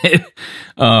it,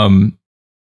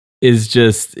 is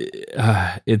just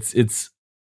it's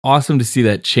awesome to see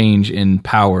that change in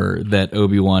power. That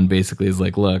Obi-Wan basically is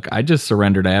like, "Look, I just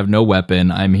surrendered. I have no weapon.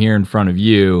 I'm here in front of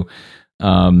you.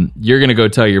 You're going to go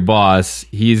tell your boss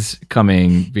he's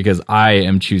coming because I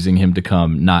am choosing him to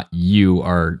come, not you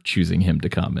are choosing him to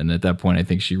come." And at that point, I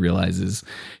think she realizes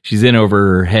she's in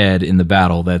over her head in the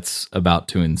battle that's about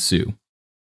to ensue.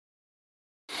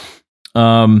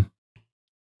 And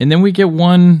then we get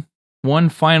one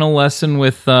final lesson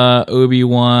with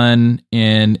Obi-Wan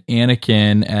and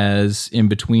Anakin as in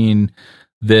between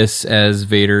this as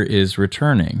Vader is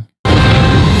returning.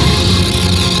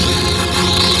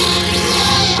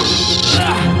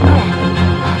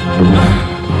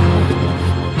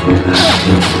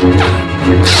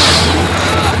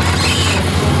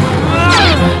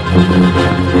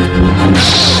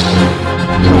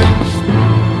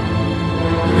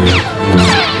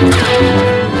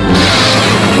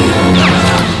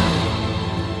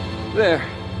 There.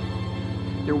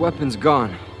 Your weapon's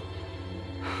gone.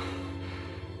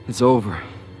 It's over.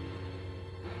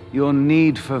 Your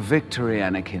need for victory,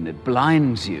 Anakin, it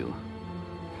blinds you.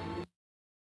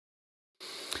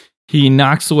 He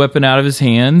knocks the weapon out of his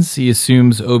hands. He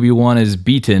assumes Obi-Wan is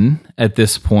beaten at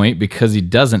this point because he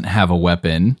doesn't have a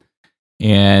weapon.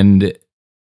 And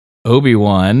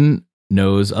Obi-Wan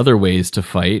knows other ways to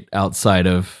fight outside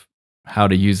of how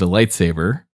to use a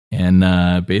lightsaber,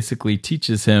 and basically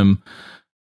teaches him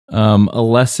a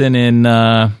lesson in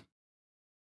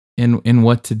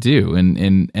what to do,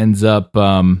 and ends up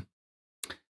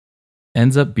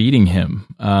beating him.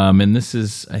 And this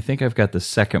is, I think I've got the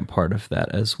second part of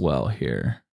that as well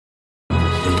here.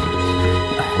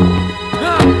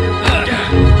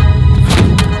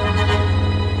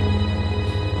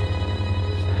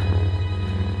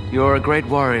 You're a great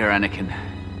warrior, Anakin,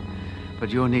 but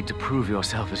you'll need to prove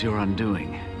yourself as your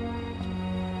undoing.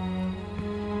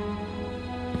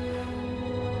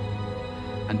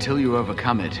 Until you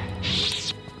overcome it,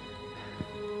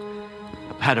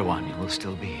 a Padawan you will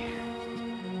still be.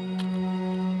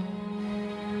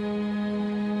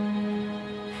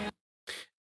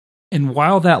 And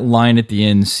while that line at the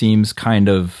end seems kind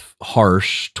of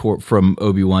harsh from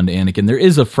Obi-Wan to Anakin, there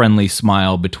is a friendly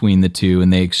smile between the two,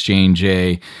 and they exchange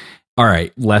all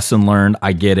right, lesson learned.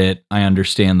 I get it. I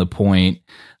understand the point.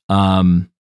 And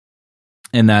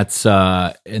that's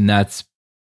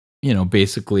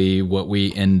basically what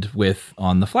we end with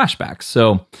on the flashbacks.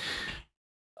 So,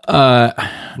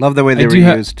 love the way they were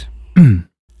used.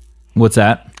 What's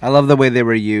that? I love the way they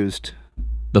were used.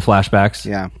 The flashbacks?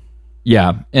 Yeah.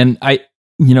 Yeah. And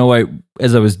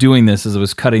as I was doing this, as I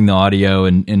was cutting the audio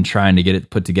and trying to get it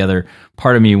put together,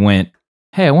 part of me went,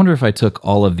 hey, I wonder if I took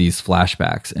all of these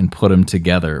flashbacks and put them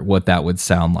together, what that would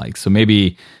sound like. So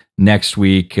maybe next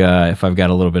week, if I've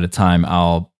got a little bit of time,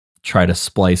 I'll try to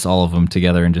splice all of them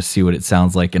together and just see what it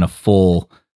sounds like in a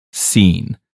full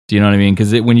scene. Do you know what I mean?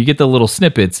 Because when you get the little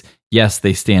snippets, yes,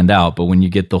 they stand out, but when you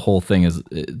get the whole thing as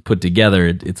put together,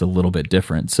 it's a little bit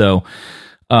different. So,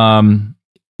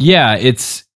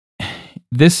 it's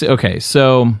this. Okay,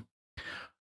 so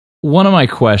one of my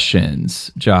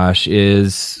questions, Josh,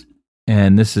 is,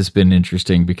 and this has been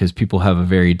interesting because people have a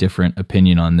very different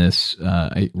opinion on this,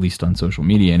 at least on social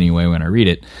media anyway, when I read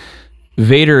it.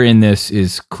 Vader in this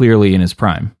is clearly in his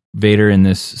prime. Vader in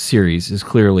this series is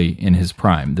clearly in his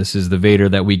prime. This is the Vader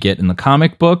that we get in the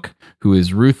comic book, who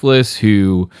is ruthless,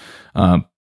 who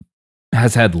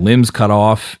has had limbs cut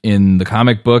off in the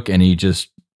comic book, and he just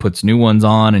puts new ones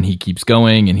on, and he keeps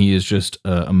going, and he is just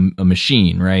a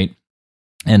machine, right?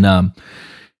 And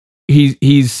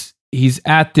he's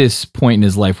at this point in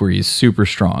his life where he's super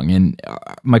strong. And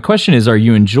my question is, are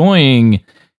you enjoying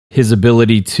his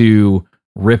ability to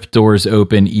rip doors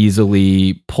open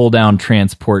easily, pull down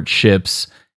transport ships,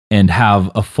 and have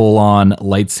a full-on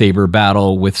lightsaber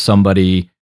battle with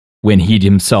somebody when he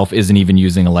himself isn't even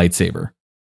using a lightsaber?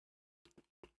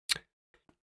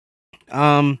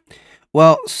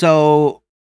 Well, so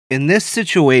in this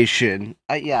situation,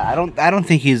 I don't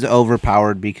think he's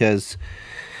overpowered because,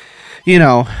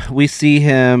 we see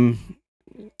him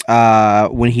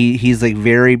when he's like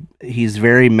he's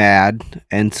very mad,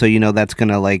 and so that's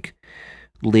gonna like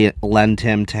lend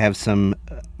him to have some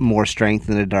more strength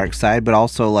in the dark side, but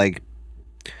also like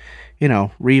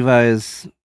Reva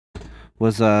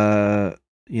was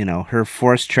her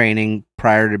Force training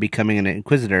prior to becoming an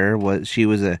Inquisitor was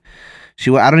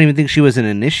I don't even think she was an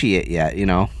initiate yet,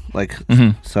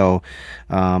 so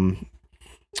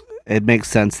it makes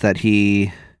sense that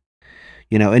he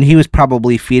and he was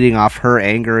probably feeding off her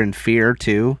anger and fear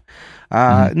too.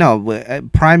 No,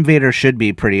 Prime Vader should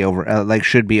be pretty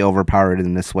should be overpowered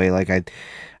in this way. Like I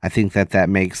think that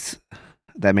makes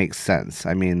sense.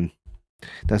 I mean,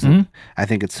 doesn't I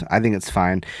think it's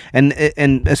fine, and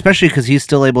especially because he's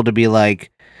still able to be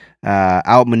like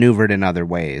outmaneuvered in other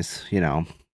ways,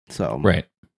 So right,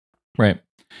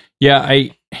 yeah.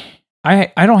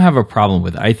 I don't have a problem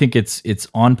with it. I think it's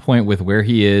on point with where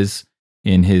he is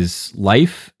in his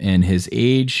life and his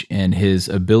age and his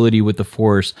ability with the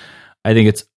Force. I think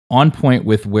it's on point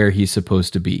with where he's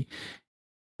supposed to be.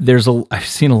 I've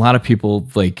seen a lot of people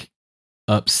like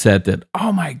upset that,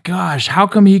 oh my gosh, how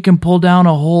come he can pull down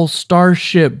a whole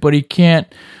starship, but he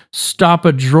can't stop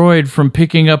a droid from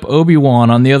picking up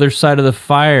Obi-Wan on the other side of the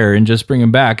fire and just bring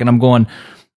him back? And I'm going,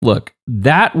 look,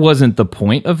 that wasn't the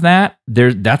point of that.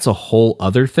 That's a whole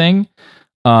other thing,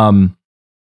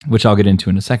 which I'll get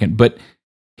into in a second. But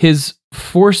his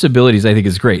Force abilities, I think,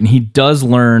 is great. And he does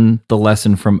learn the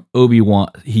lesson from Obi-Wan.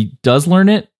 He does learn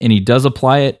it, and he does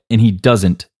apply it, and he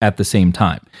doesn't at the same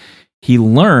time. He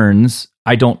learns,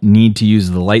 I don't need to use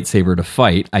the lightsaber to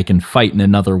fight. I can fight in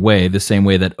another way, the same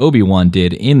way that Obi-Wan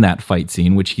did in that fight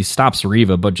scene, which he stops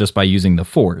Reva, but just by using the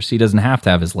Force. He doesn't have to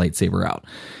have his lightsaber out.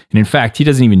 And in fact, he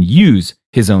doesn't even use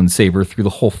his own saber through the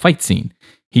whole fight scene.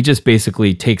 He just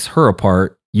basically takes her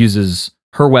apart, uses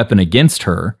her weapon against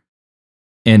her,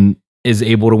 and is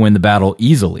able to win the battle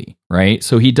easily, right?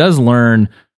 So he does learn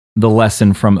the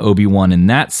lesson from Obi-Wan in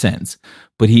that sense,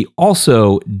 but he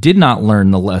also did not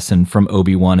learn the lesson from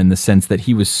Obi-Wan in the sense that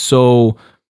he was so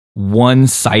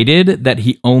one-sided that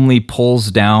he only pulls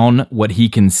down what he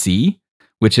can see,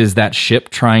 which is that ship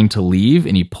trying to leave,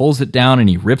 and he pulls it down and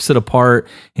he rips it apart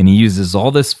and he uses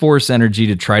all this Force energy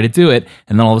to try to do it,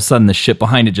 and then all of a sudden the ship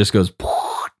behind it just goes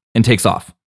and takes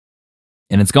off.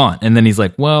 And it's gone. And then he's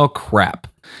like, well, crap.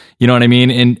 You know what I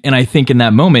mean? And I think in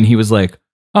that moment, he was like,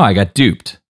 oh, I got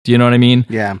duped. Do you know what I mean?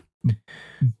 Yeah.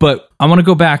 But I want to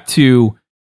go back to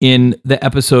in the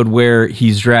episode where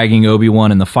he's dragging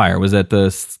Obi-Wan in the fire. Was that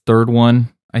the third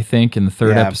one, I think, in the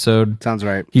third episode? Sounds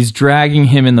right. He's dragging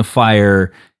him in the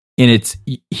fire, and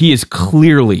he is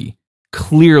clearly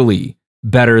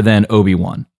better than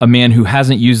Obi-Wan, a man who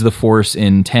hasn't used the Force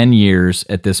in 10 years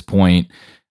at this point.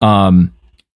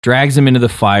 Drags him into the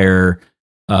fire.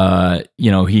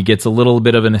 He gets a little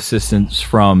bit of an assistance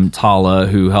from Tala,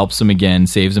 who helps him again,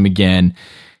 saves him again.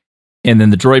 And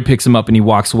then the droid picks him up and he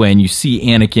walks away, and you see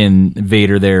Anakin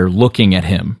Vader there looking at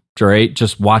him, right?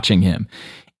 Just watching him.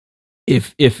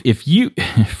 If you,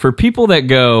 for people that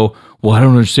go, well, I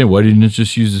don't understand, why didn't it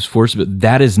just use his Force? But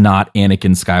that is not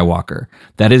Anakin Skywalker.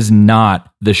 That is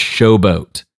not the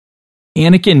showboat.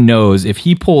 Anakin knows if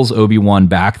he pulls Obi-Wan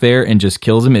back there and just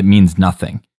kills him, it means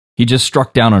nothing. He just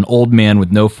struck down an old man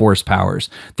with no Force powers.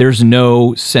 There's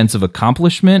no sense of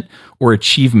accomplishment or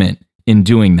achievement in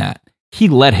doing that. He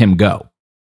let him go.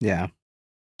 Yeah.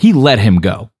 He let him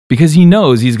go because he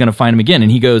knows he's going to find him again.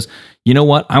 And he goes, you know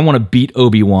what? I want to beat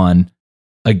Obi-Wan.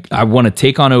 I want to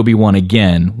take on Obi-Wan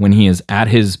again when he is at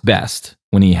his best,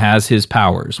 when he has his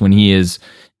powers, when he is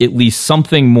at least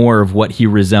something more of what he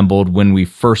resembled when we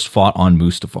first fought on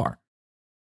Mustafar.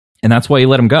 And that's why he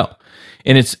let him go.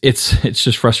 And it's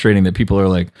just frustrating that people are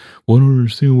like, well, I don't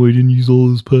understand why he didn't use all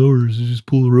his powers to just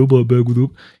pull the robot back with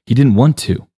him. He didn't want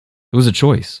to. It was a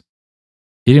choice.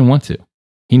 He didn't want to.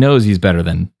 He knows he's better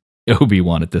than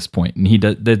Obi-Wan at this point, and he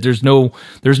does. There's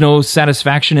no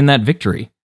satisfaction in that victory,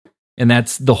 and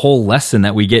that's the whole lesson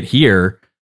that we get here,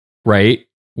 right?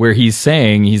 Where he's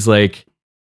like,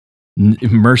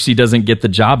 mercy doesn't get the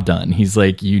job done. He's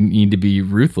like, you need to be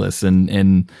ruthless,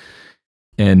 and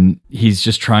he's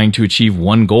just trying to achieve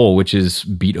one goal, which is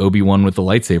beat Obi-Wan with the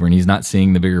lightsaber, and he's not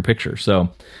seeing the bigger picture. So,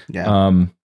 yeah.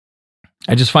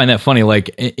 I just find that funny. Like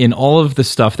in all of the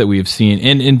stuff that we have seen,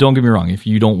 and don't get me wrong, if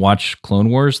you don't watch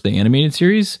Clone Wars, the animated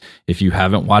series, if you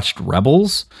haven't watched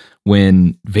Rebels,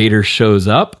 when Vader shows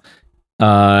up,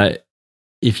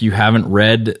 if you haven't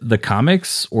read the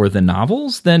comics or the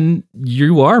novels, then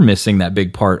you are missing that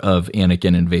big part of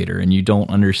Anakin and Vader, and you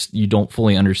don't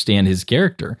fully understand his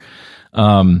character.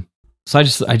 So I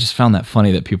just found that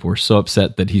funny that people were so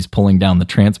upset that he's pulling down the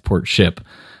transport ship,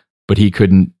 but he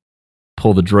couldn't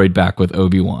pull the droid back with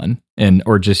Obi-Wan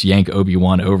or just yank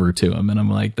Obi-Wan over to him. And I'm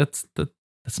like, that's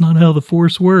not how the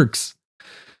Force works.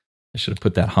 I should have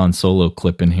put that Han Solo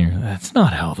clip in here. That's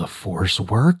not how the Force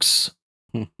works.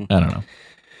 I don't know.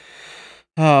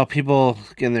 Oh, people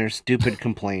and their stupid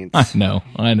complaints.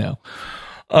 I know.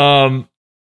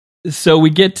 So we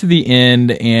get to the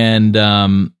end,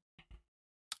 and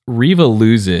Reva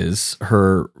loses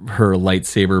her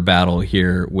lightsaber battle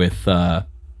here with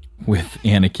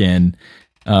Anakin,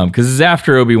 because this is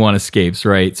after Obi-Wan escapes,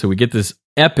 right? So we get this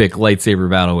epic lightsaber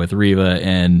battle with Reva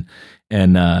and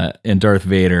Darth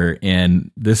Vader,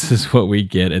 and this is what we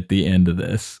get at the end of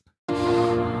this.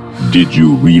 Did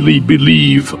you really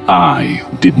believe I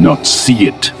did not see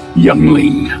it,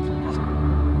 youngling?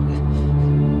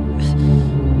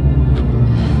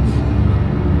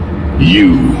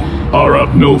 You are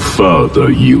of no further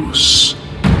use.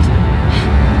 Get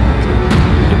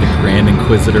the Grand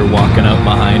Inquisitor walking up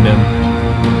behind him.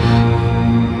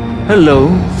 Hello,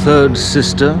 third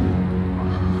sister.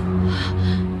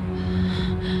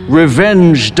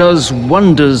 Revenge does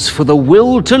wonders for the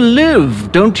will to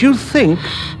live, don't you think?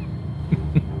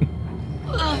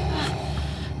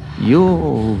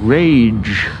 Your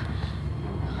rage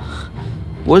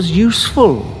was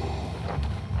useful.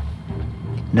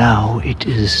 Now it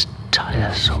is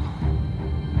tiresome.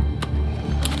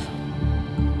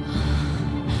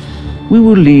 We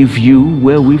will leave you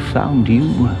where we found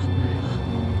you,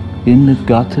 in the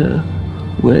gutter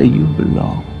where you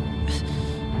belong.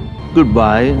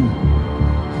 Goodbye,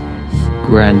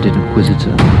 Grand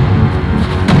Inquisitor.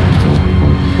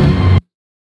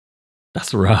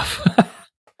 That's rough.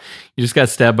 You just got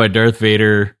stabbed by Darth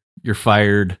Vader. You're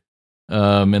fired,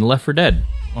 and left for dead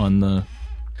in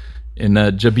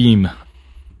Jabim,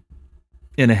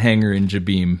 in a hangar in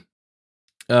Jabim.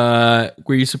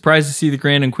 Were you surprised to see the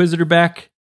Grand Inquisitor back,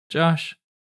 Josh?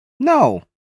 No.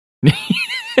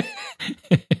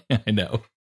 I know.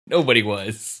 Nobody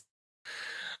was.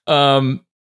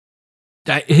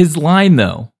 His line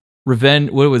though,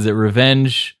 revenge. What was it?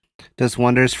 Revenge does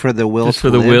wonders for the will. Just for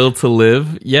the will to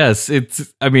live. Yes,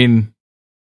 it's. I mean,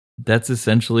 that's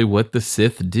essentially what the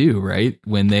Sith do, right?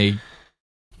 When they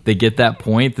get that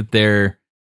point that they're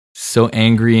so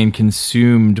angry and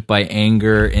consumed by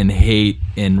anger and hate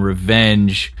and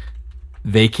revenge,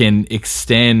 they can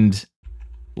extend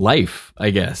life,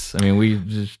 I guess. I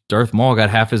mean, Darth Maul got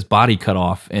half his body cut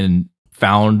off and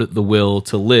found the will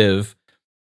to live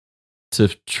to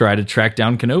try to track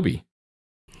down Kenobi.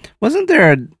 Wasn't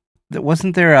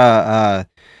there a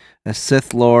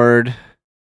Sith Lord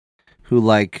who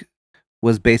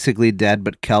was basically dead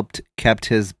but kept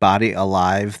his body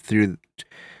alive through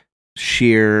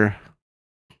sheer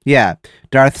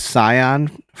Darth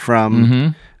Sion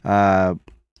from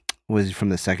was he from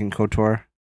the second KOTOR?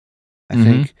 I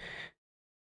think.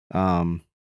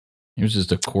 He was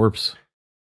just a corpse.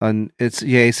 And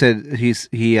he said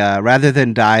he rather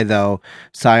than die though,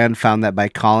 Sion found that by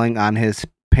calling on his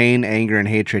pain, anger, and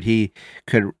hatred, he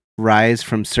could rise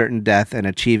from certain death and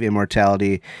achieve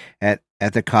immortality at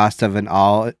the cost of an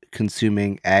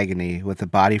all-consuming agony, with the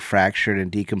body fractured and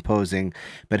decomposing,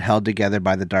 but held together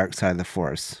by the dark side of the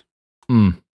Force.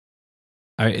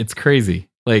 It's crazy.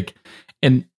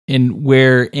 And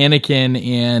where Anakin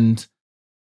and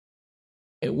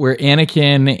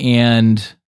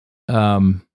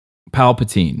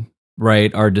Palpatine,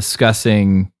 right, are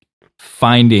discussing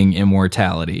finding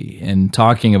immortality and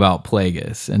talking about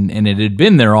Plagueis, and it had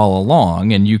been there all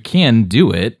along, and you can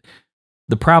do it.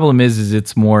 The problem is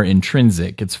it's more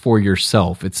intrinsic. It's for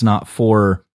yourself. It's not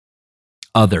for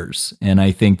others. And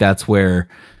I think that's where,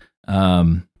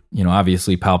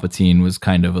 obviously Palpatine was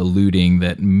kind of alluding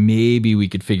that maybe we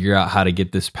could figure out how to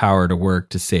get this power to work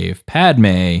to save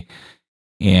Padme,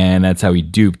 and that's how he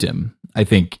duped him. I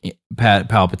think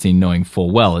Palpatine knowing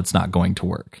full well it's not going to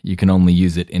work. You can only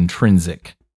use it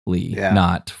intrinsically,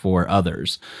 not for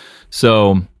others.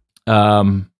 So,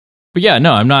 but yeah,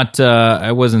 no, I'm not.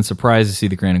 I wasn't surprised to see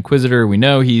the Grand Inquisitor. We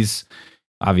know he's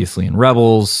obviously in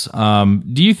Rebels.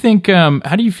 Do you think?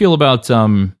 How do you feel about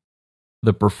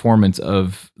the performance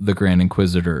of the Grand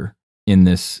Inquisitor in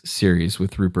this series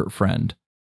with Rupert Friend?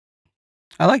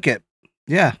 I like it.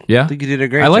 Yeah. I think he did a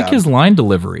great job. I like job. his line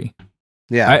delivery.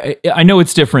 Yeah. I know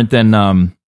it's different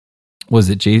than is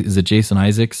it Jason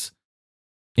Isaacs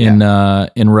in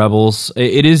Rebels?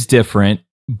 It is different,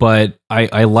 but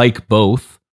I like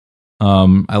both.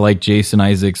 I like Jason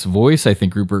Isaacs' voice. I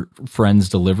think Rupert Friend's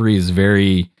delivery is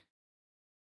very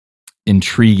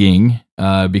intriguing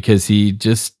because he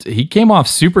came off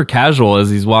super casual as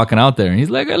he's walking out there, and he's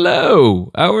like,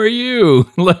 "Hello, how are you?"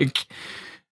 Like,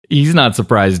 he's not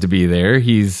surprised to be there.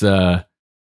 He's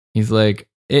like,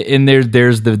 and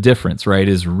there's the difference, right?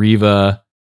 Is Reva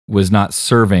was not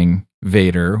serving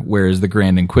Vader, whereas the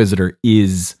Grand Inquisitor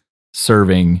is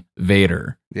serving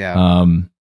Vader. Yeah.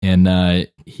 And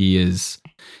he is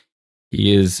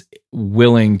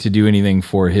willing to do anything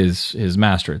for his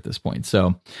master at this point.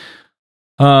 So,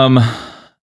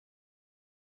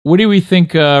 what do we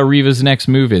think Reva's next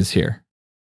move is here?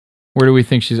 Where do we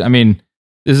think she's? I mean,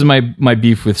 this is my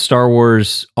beef with Star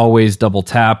Wars. Always double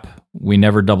tap. We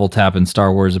never double tap in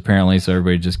Star Wars, apparently. So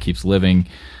everybody just keeps living.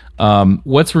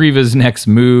 What's Reva's next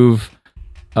move?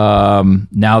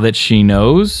 Now that she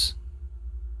knows,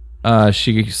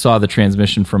 she saw the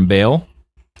transmission from Bail.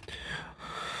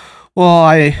 Well,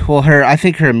 I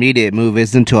think her immediate move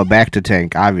is into a Bacta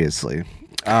tank, obviously.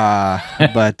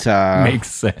 But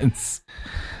makes sense.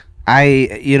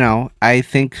 I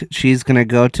think she's gonna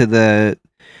go to the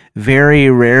very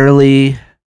rarely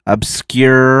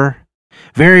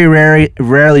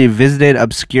visited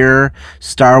obscure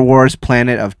Star Wars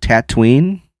planet of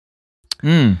Tatooine.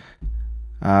 Honestly,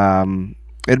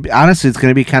 it's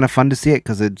going to be kind of fun to see it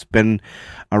because it's been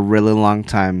a really long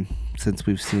time since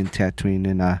we've seen Tatooine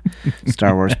in a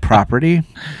Star Wars property.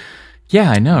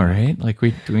 Yeah, I know, right? Like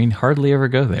we hardly ever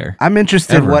go there. I'm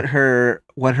interested what's her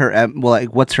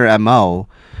MO,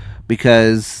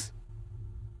 because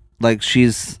like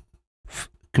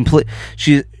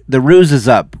the ruse is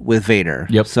up with Vader.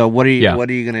 Yep. So what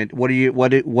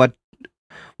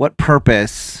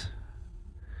purpose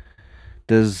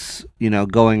does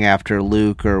going after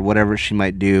Luke or whatever she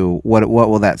might do, what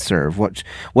will that serve?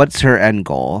 What's her end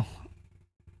goal?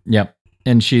 Yep.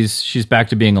 And she's back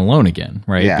to being alone again,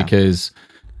 right? Yeah. Because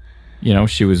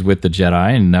she was with the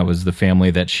Jedi, and that was the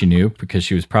family that she knew, because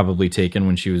she was probably taken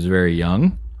when she was very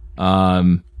young.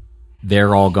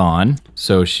 They're all gone,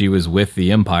 so she was with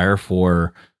the Empire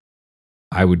for,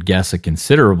 I would guess, a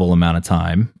considerable amount of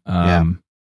time.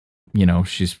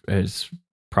 It's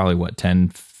probably 10,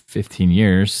 15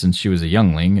 years since she was a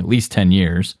youngling, at least 10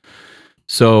 years.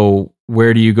 So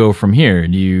where do you go from here?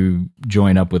 Do you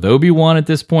join up with Obi-Wan at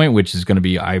this point, which is going to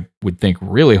be, I would think,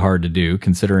 really hard to do,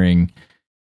 considering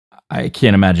I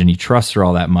can't imagine he trusts her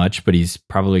all that much, but he's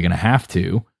probably going to have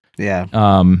to. Yeah.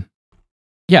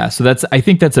 So I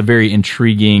think that's a very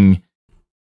intriguing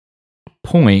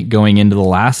point going into the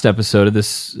last episode of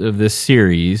this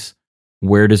series.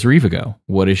 Where does Reva go?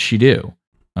 What does she do?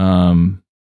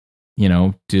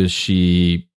 Does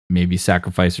she maybe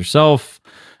sacrifice herself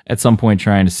at some point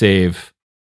trying to save?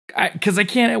 Because I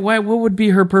can't. What would be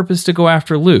her purpose to go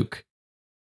after Luke?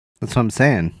 That's what I'm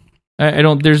saying. I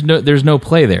don't. There's no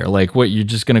play there. Like, what, you're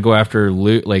just going to go after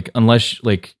Luke? Like, unless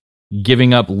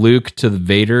giving up Luke to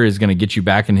Vader is going to get you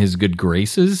back in his good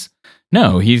graces.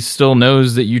 No, he still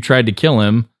knows that you tried to kill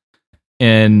him,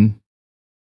 and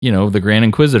the Grand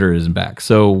Inquisitor isn't back.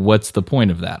 So what's the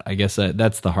point of that? I guess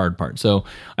that's the hard part. So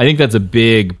I think that's a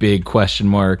big, big question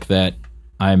mark that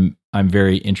I'm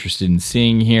very interested in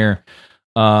seeing here.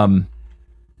 And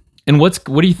what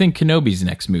do you think Kenobi's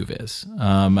next move is?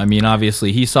 I mean,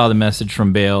 obviously he saw the message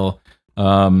from Bail.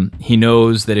 He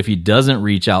knows that if he doesn't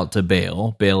reach out to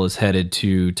Bail is headed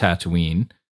to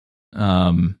Tatooine.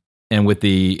 And with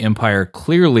the Empire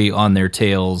clearly on their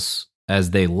tails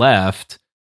as they left,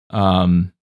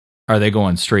 are they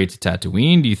going straight to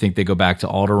Tatooine? Do you think they go back to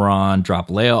Alderaan, drop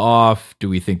Leia off? Do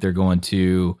we think they're going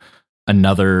to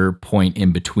another point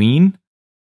in between,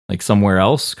 like somewhere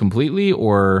else completely?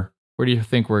 Or where do you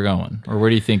think we're going? Or where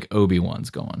do you think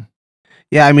Obi-Wan's going?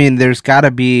 Yeah, I mean, they've got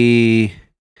to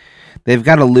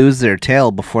lose their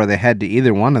tail before they head to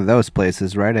either one of those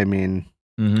places, right? I mean,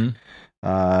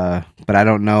 but I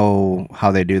don't know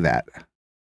how they do that.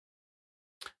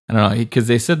 I don't know, because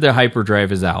they said their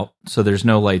hyperdrive is out, so there's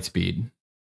no light speed.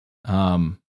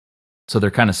 So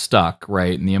they're kind of stuck,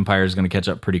 right? And the Empire is going to catch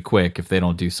up pretty quick if they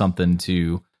don't do something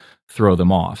to throw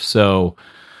them off. So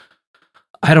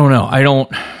I don't know. I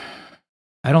don't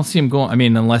see him going. I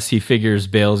mean, unless he figures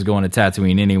Bail's going to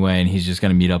Tatooine anyway, and he's just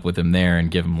going to meet up with him there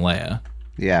and give him Leia.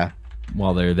 Yeah.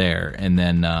 While they're there, and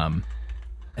then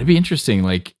it'd be interesting.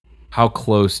 Like, how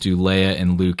close do Leia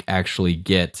and Luke actually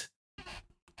get?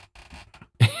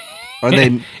 Or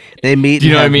they meet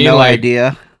and have no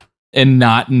idea. And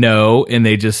not know, and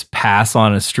they just pass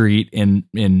on a street in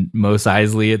Mos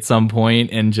Eisley at some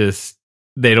point, and just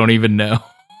they don't even know.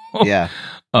 Yeah.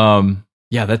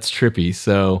 Yeah, that's trippy.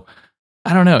 So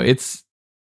I don't know.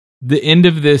 the end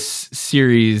of this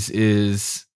series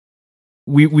is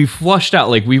we flushed out,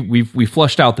 like we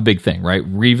flushed out the big thing, right?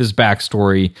 Reva's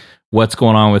backstory, what's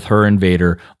going on with her and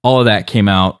Vader, all of that came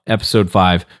out episode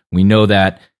 5. We know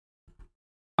that.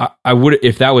 I would,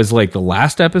 if that was like the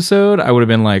last episode, I would have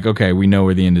been like, okay, we know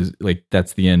where the end is. Like,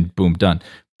 that's the end. Boom, done.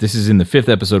 This is in the 5th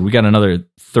episode. We got another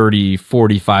 30,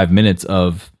 45 minutes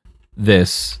of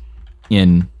this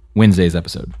in Wednesday's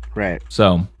episode. Right.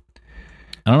 So,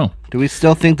 I don't know. Do we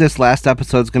still think this last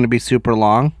episode is going to be super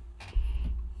long?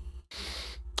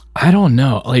 I don't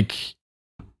know. Like,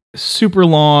 super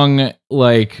long,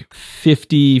 like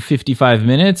 50, 55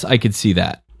 minutes, I could see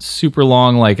that. Super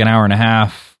long, like an hour and a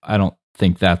half, I don't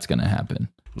think that's going to happen.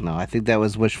 No, I think that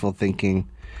was wishful thinking.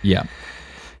 Yeah.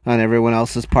 On everyone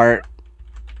else's part.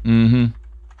 Mm-hmm.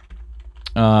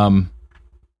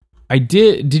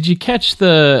 Did you catch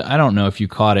I don't know if you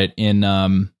caught it in,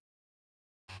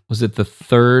 was it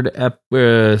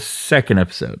the second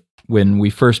episode when we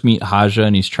first meet Haja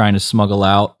and he's trying to smuggle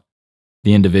out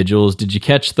the individuals? Did you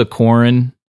catch the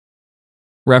Corran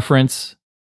reference?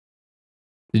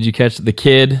 Did you catch the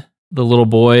kid, the little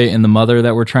boy, and the mother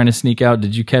that were trying to sneak out?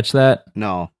 Did you catch that?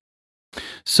 No.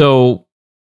 So,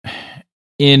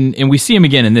 and we see him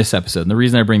again in this episode. And the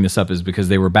reason I bring this up is because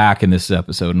they were back in this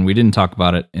episode, and we didn't talk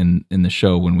about it in the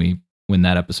show when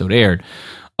that episode aired.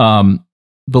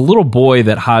 The little boy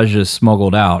that Haja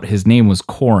smuggled out, his name was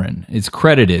Corran. It's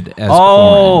credited as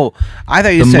Corran. I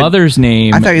thought you the said mother's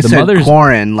name. I thought you said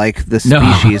Corran, like the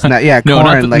species. No,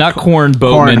 Corran, not Corran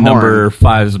Boatman number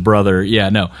 5's brother. Yeah,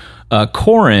 no.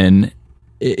 Corran,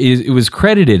 it was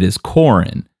credited as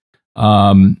Corran.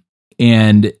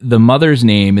 And the mother's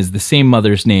name is the same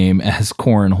mother's name as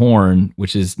Corran Horn,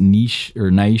 which is Niche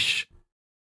or Naish.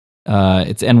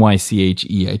 It's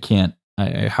Nyche. I can't,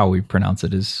 how we pronounce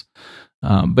it is.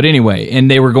 But anyway,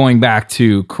 and they were going back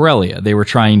to Corellia. They were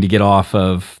trying to get off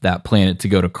of that planet to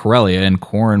go to Corellia, and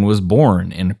Corran was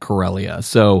born in Corellia.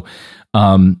 So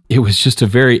it was just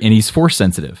and he's force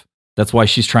sensitive. That's why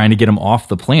she's trying to get him off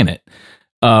the planet.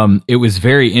 It was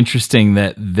very interesting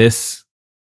that this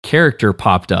character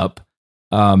popped up.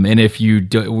 And if you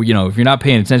do, if you're not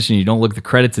paying attention, you don't look at the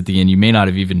credits at the end, you may not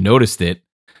have even noticed it.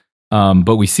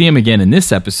 But we see him again in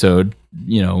this episode,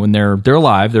 when they're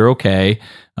alive, they're okay.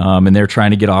 And they're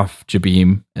trying to get off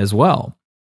Jabeam as well.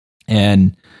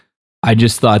 And I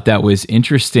just thought that was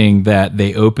interesting that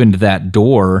they opened that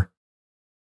door,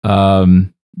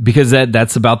 because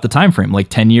that's about the time frame, like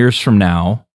 10 years from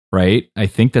now, right? I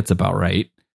think that's about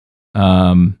right.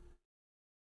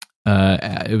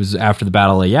 It was after the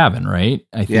Battle of Yavin, right?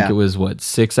 I think it was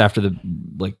 6 after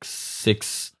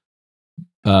 6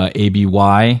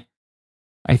 ABY.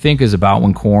 I think is about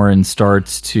when Corran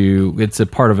starts to. He's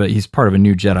part of a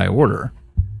new Jedi Order,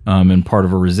 and part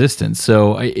of a resistance.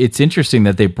 So it's interesting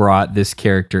that they brought this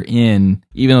character in,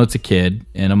 even though it's a kid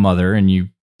and a mother, and you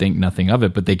think nothing of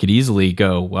it. But they could easily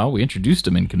go, well, we introduced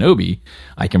him in Kenobi.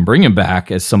 I can bring him back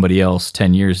as somebody else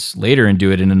 10 years later and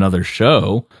do it in another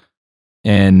show,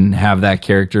 and have that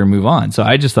character move on. So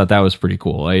I just thought that was pretty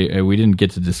cool. We didn't get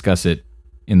to discuss it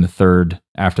in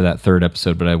after that third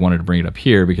episode, but I wanted to bring it up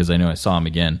here because I know I saw him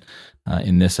again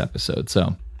in this episode.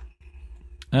 So,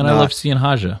 and I love seeing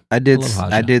Haja. I did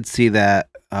see that.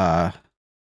 I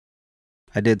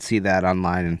did see that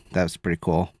online, and that was pretty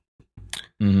cool.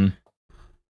 Mm-hmm.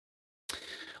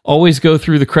 Always go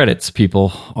through the credits,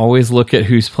 people. Always look at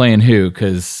who's playing who,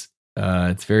 because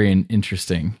it's very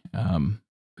interesting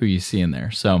who you see in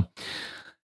there. So,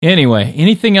 anyway,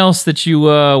 anything else that you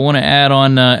want to add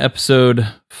on episode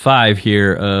 5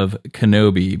 here of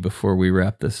Kenobi before we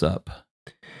wrap this up?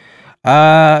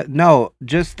 No,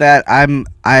 just that I'm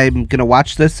gonna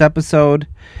watch this episode,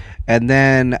 and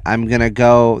then I'm gonna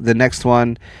go the next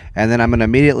one, and then I'm gonna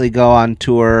immediately go on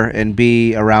tour and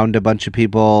be around a bunch of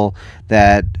people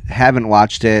that haven't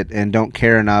watched it and don't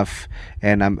care enough,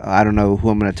 and I don't know who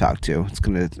I'm gonna talk to. It's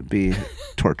gonna be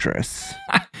torturous.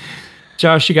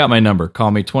 Josh, you got my number.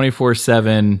 Call me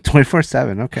 24/7.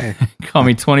 24/7, okay. Call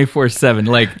me 24/7,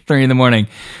 like 3 a.m.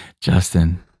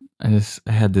 Justin, I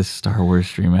had this Star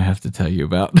Wars dream I have to tell you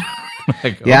about.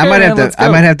 I might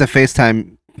have to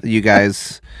FaceTime you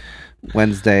guys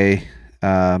Wednesday,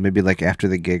 maybe like after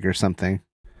the gig or something.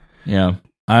 Yeah,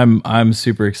 I'm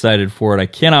super excited for it. I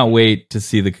cannot wait to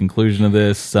see the conclusion of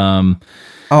this.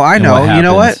 Oh, I know. You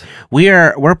know what?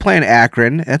 We're playing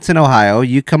Akron. It's in Ohio.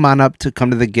 You come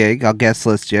to the gig. I'll guest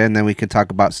list you, and then we can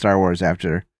talk about Star Wars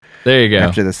after. There you go.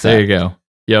 After the set. There you go.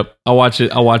 Yep. I'll watch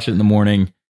it in the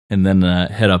morning, and then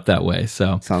head up that way.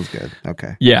 So sounds good.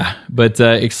 Okay. Yeah, but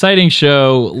exciting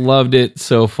show. Loved it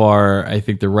so far. I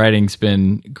think the writing's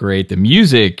been great. The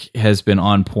music has been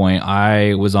on point.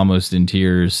 I was almost in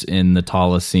tears in the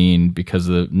Tala scene because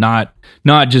of not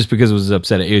just because it was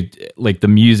upsetting. Like the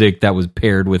music that was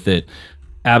paired with it,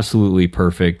 absolutely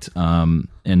perfect.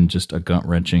 And just a gut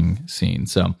wrenching scene.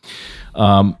 So,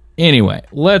 anyway,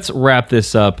 let's wrap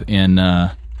this up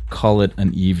and call it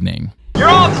an evening. You're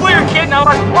all clear, kid. Now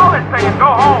let's blow this thing and go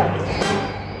home.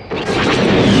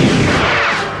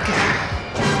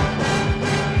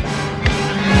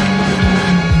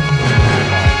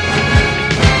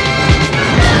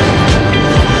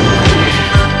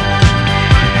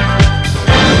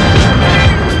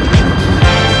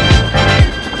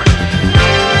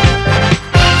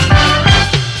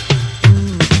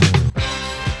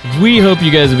 We hope you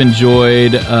guys have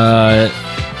enjoyed the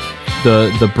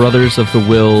Brothers of the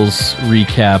Wills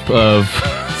recap of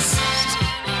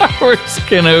Star Wars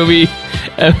Kenobi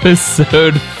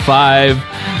Episode 5.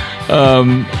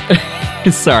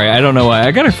 Sorry, I don't know why. I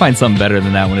gotta find something better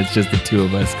than that when it's just the two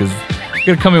of us, because we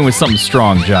gotta come in with something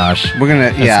strong, Josh. We're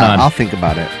gonna, I'll think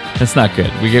about it. That's not good.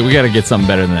 We got to get something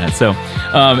better than that. So,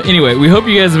 anyway, we hope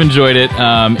you guys have enjoyed it.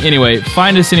 Anyway,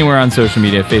 find us anywhere on social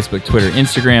media: Facebook, Twitter,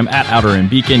 Instagram at Outer Rim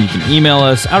Beacon. You can email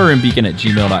us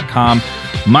outerrimbeacon@gmail.com.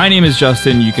 My name is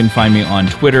Justin. You can find me on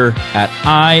Twitter at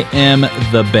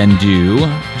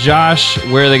IamTheBendu. Josh,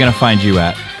 where are they going to find you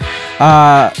at?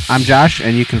 I'm Josh,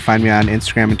 and you can find me on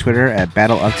Instagram and Twitter at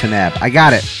Battle of Tanab. I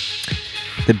got it.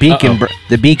 The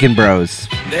Beacon Bros.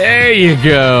 There you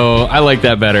go. I like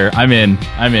that better. I'm in.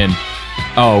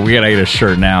 Oh, we gotta get a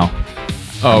shirt now.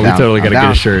 Oh, we totally gotta get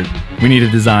a shirt. We need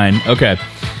a design. Okay.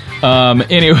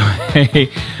 Anyway,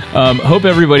 hope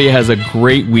everybody has a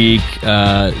great week.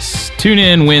 Tune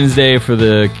in Wednesday for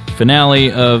the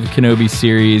finale of Kenobi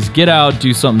series. Get out,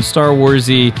 do something Star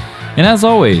Warsy, and as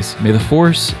always, may the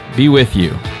Force be with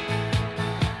you.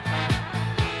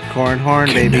 Corn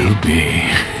horn, baby.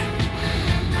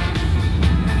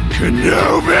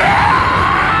 Kenobi!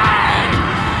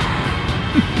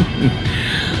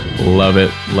 Love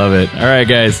it. All right,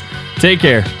 guys. Take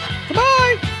care.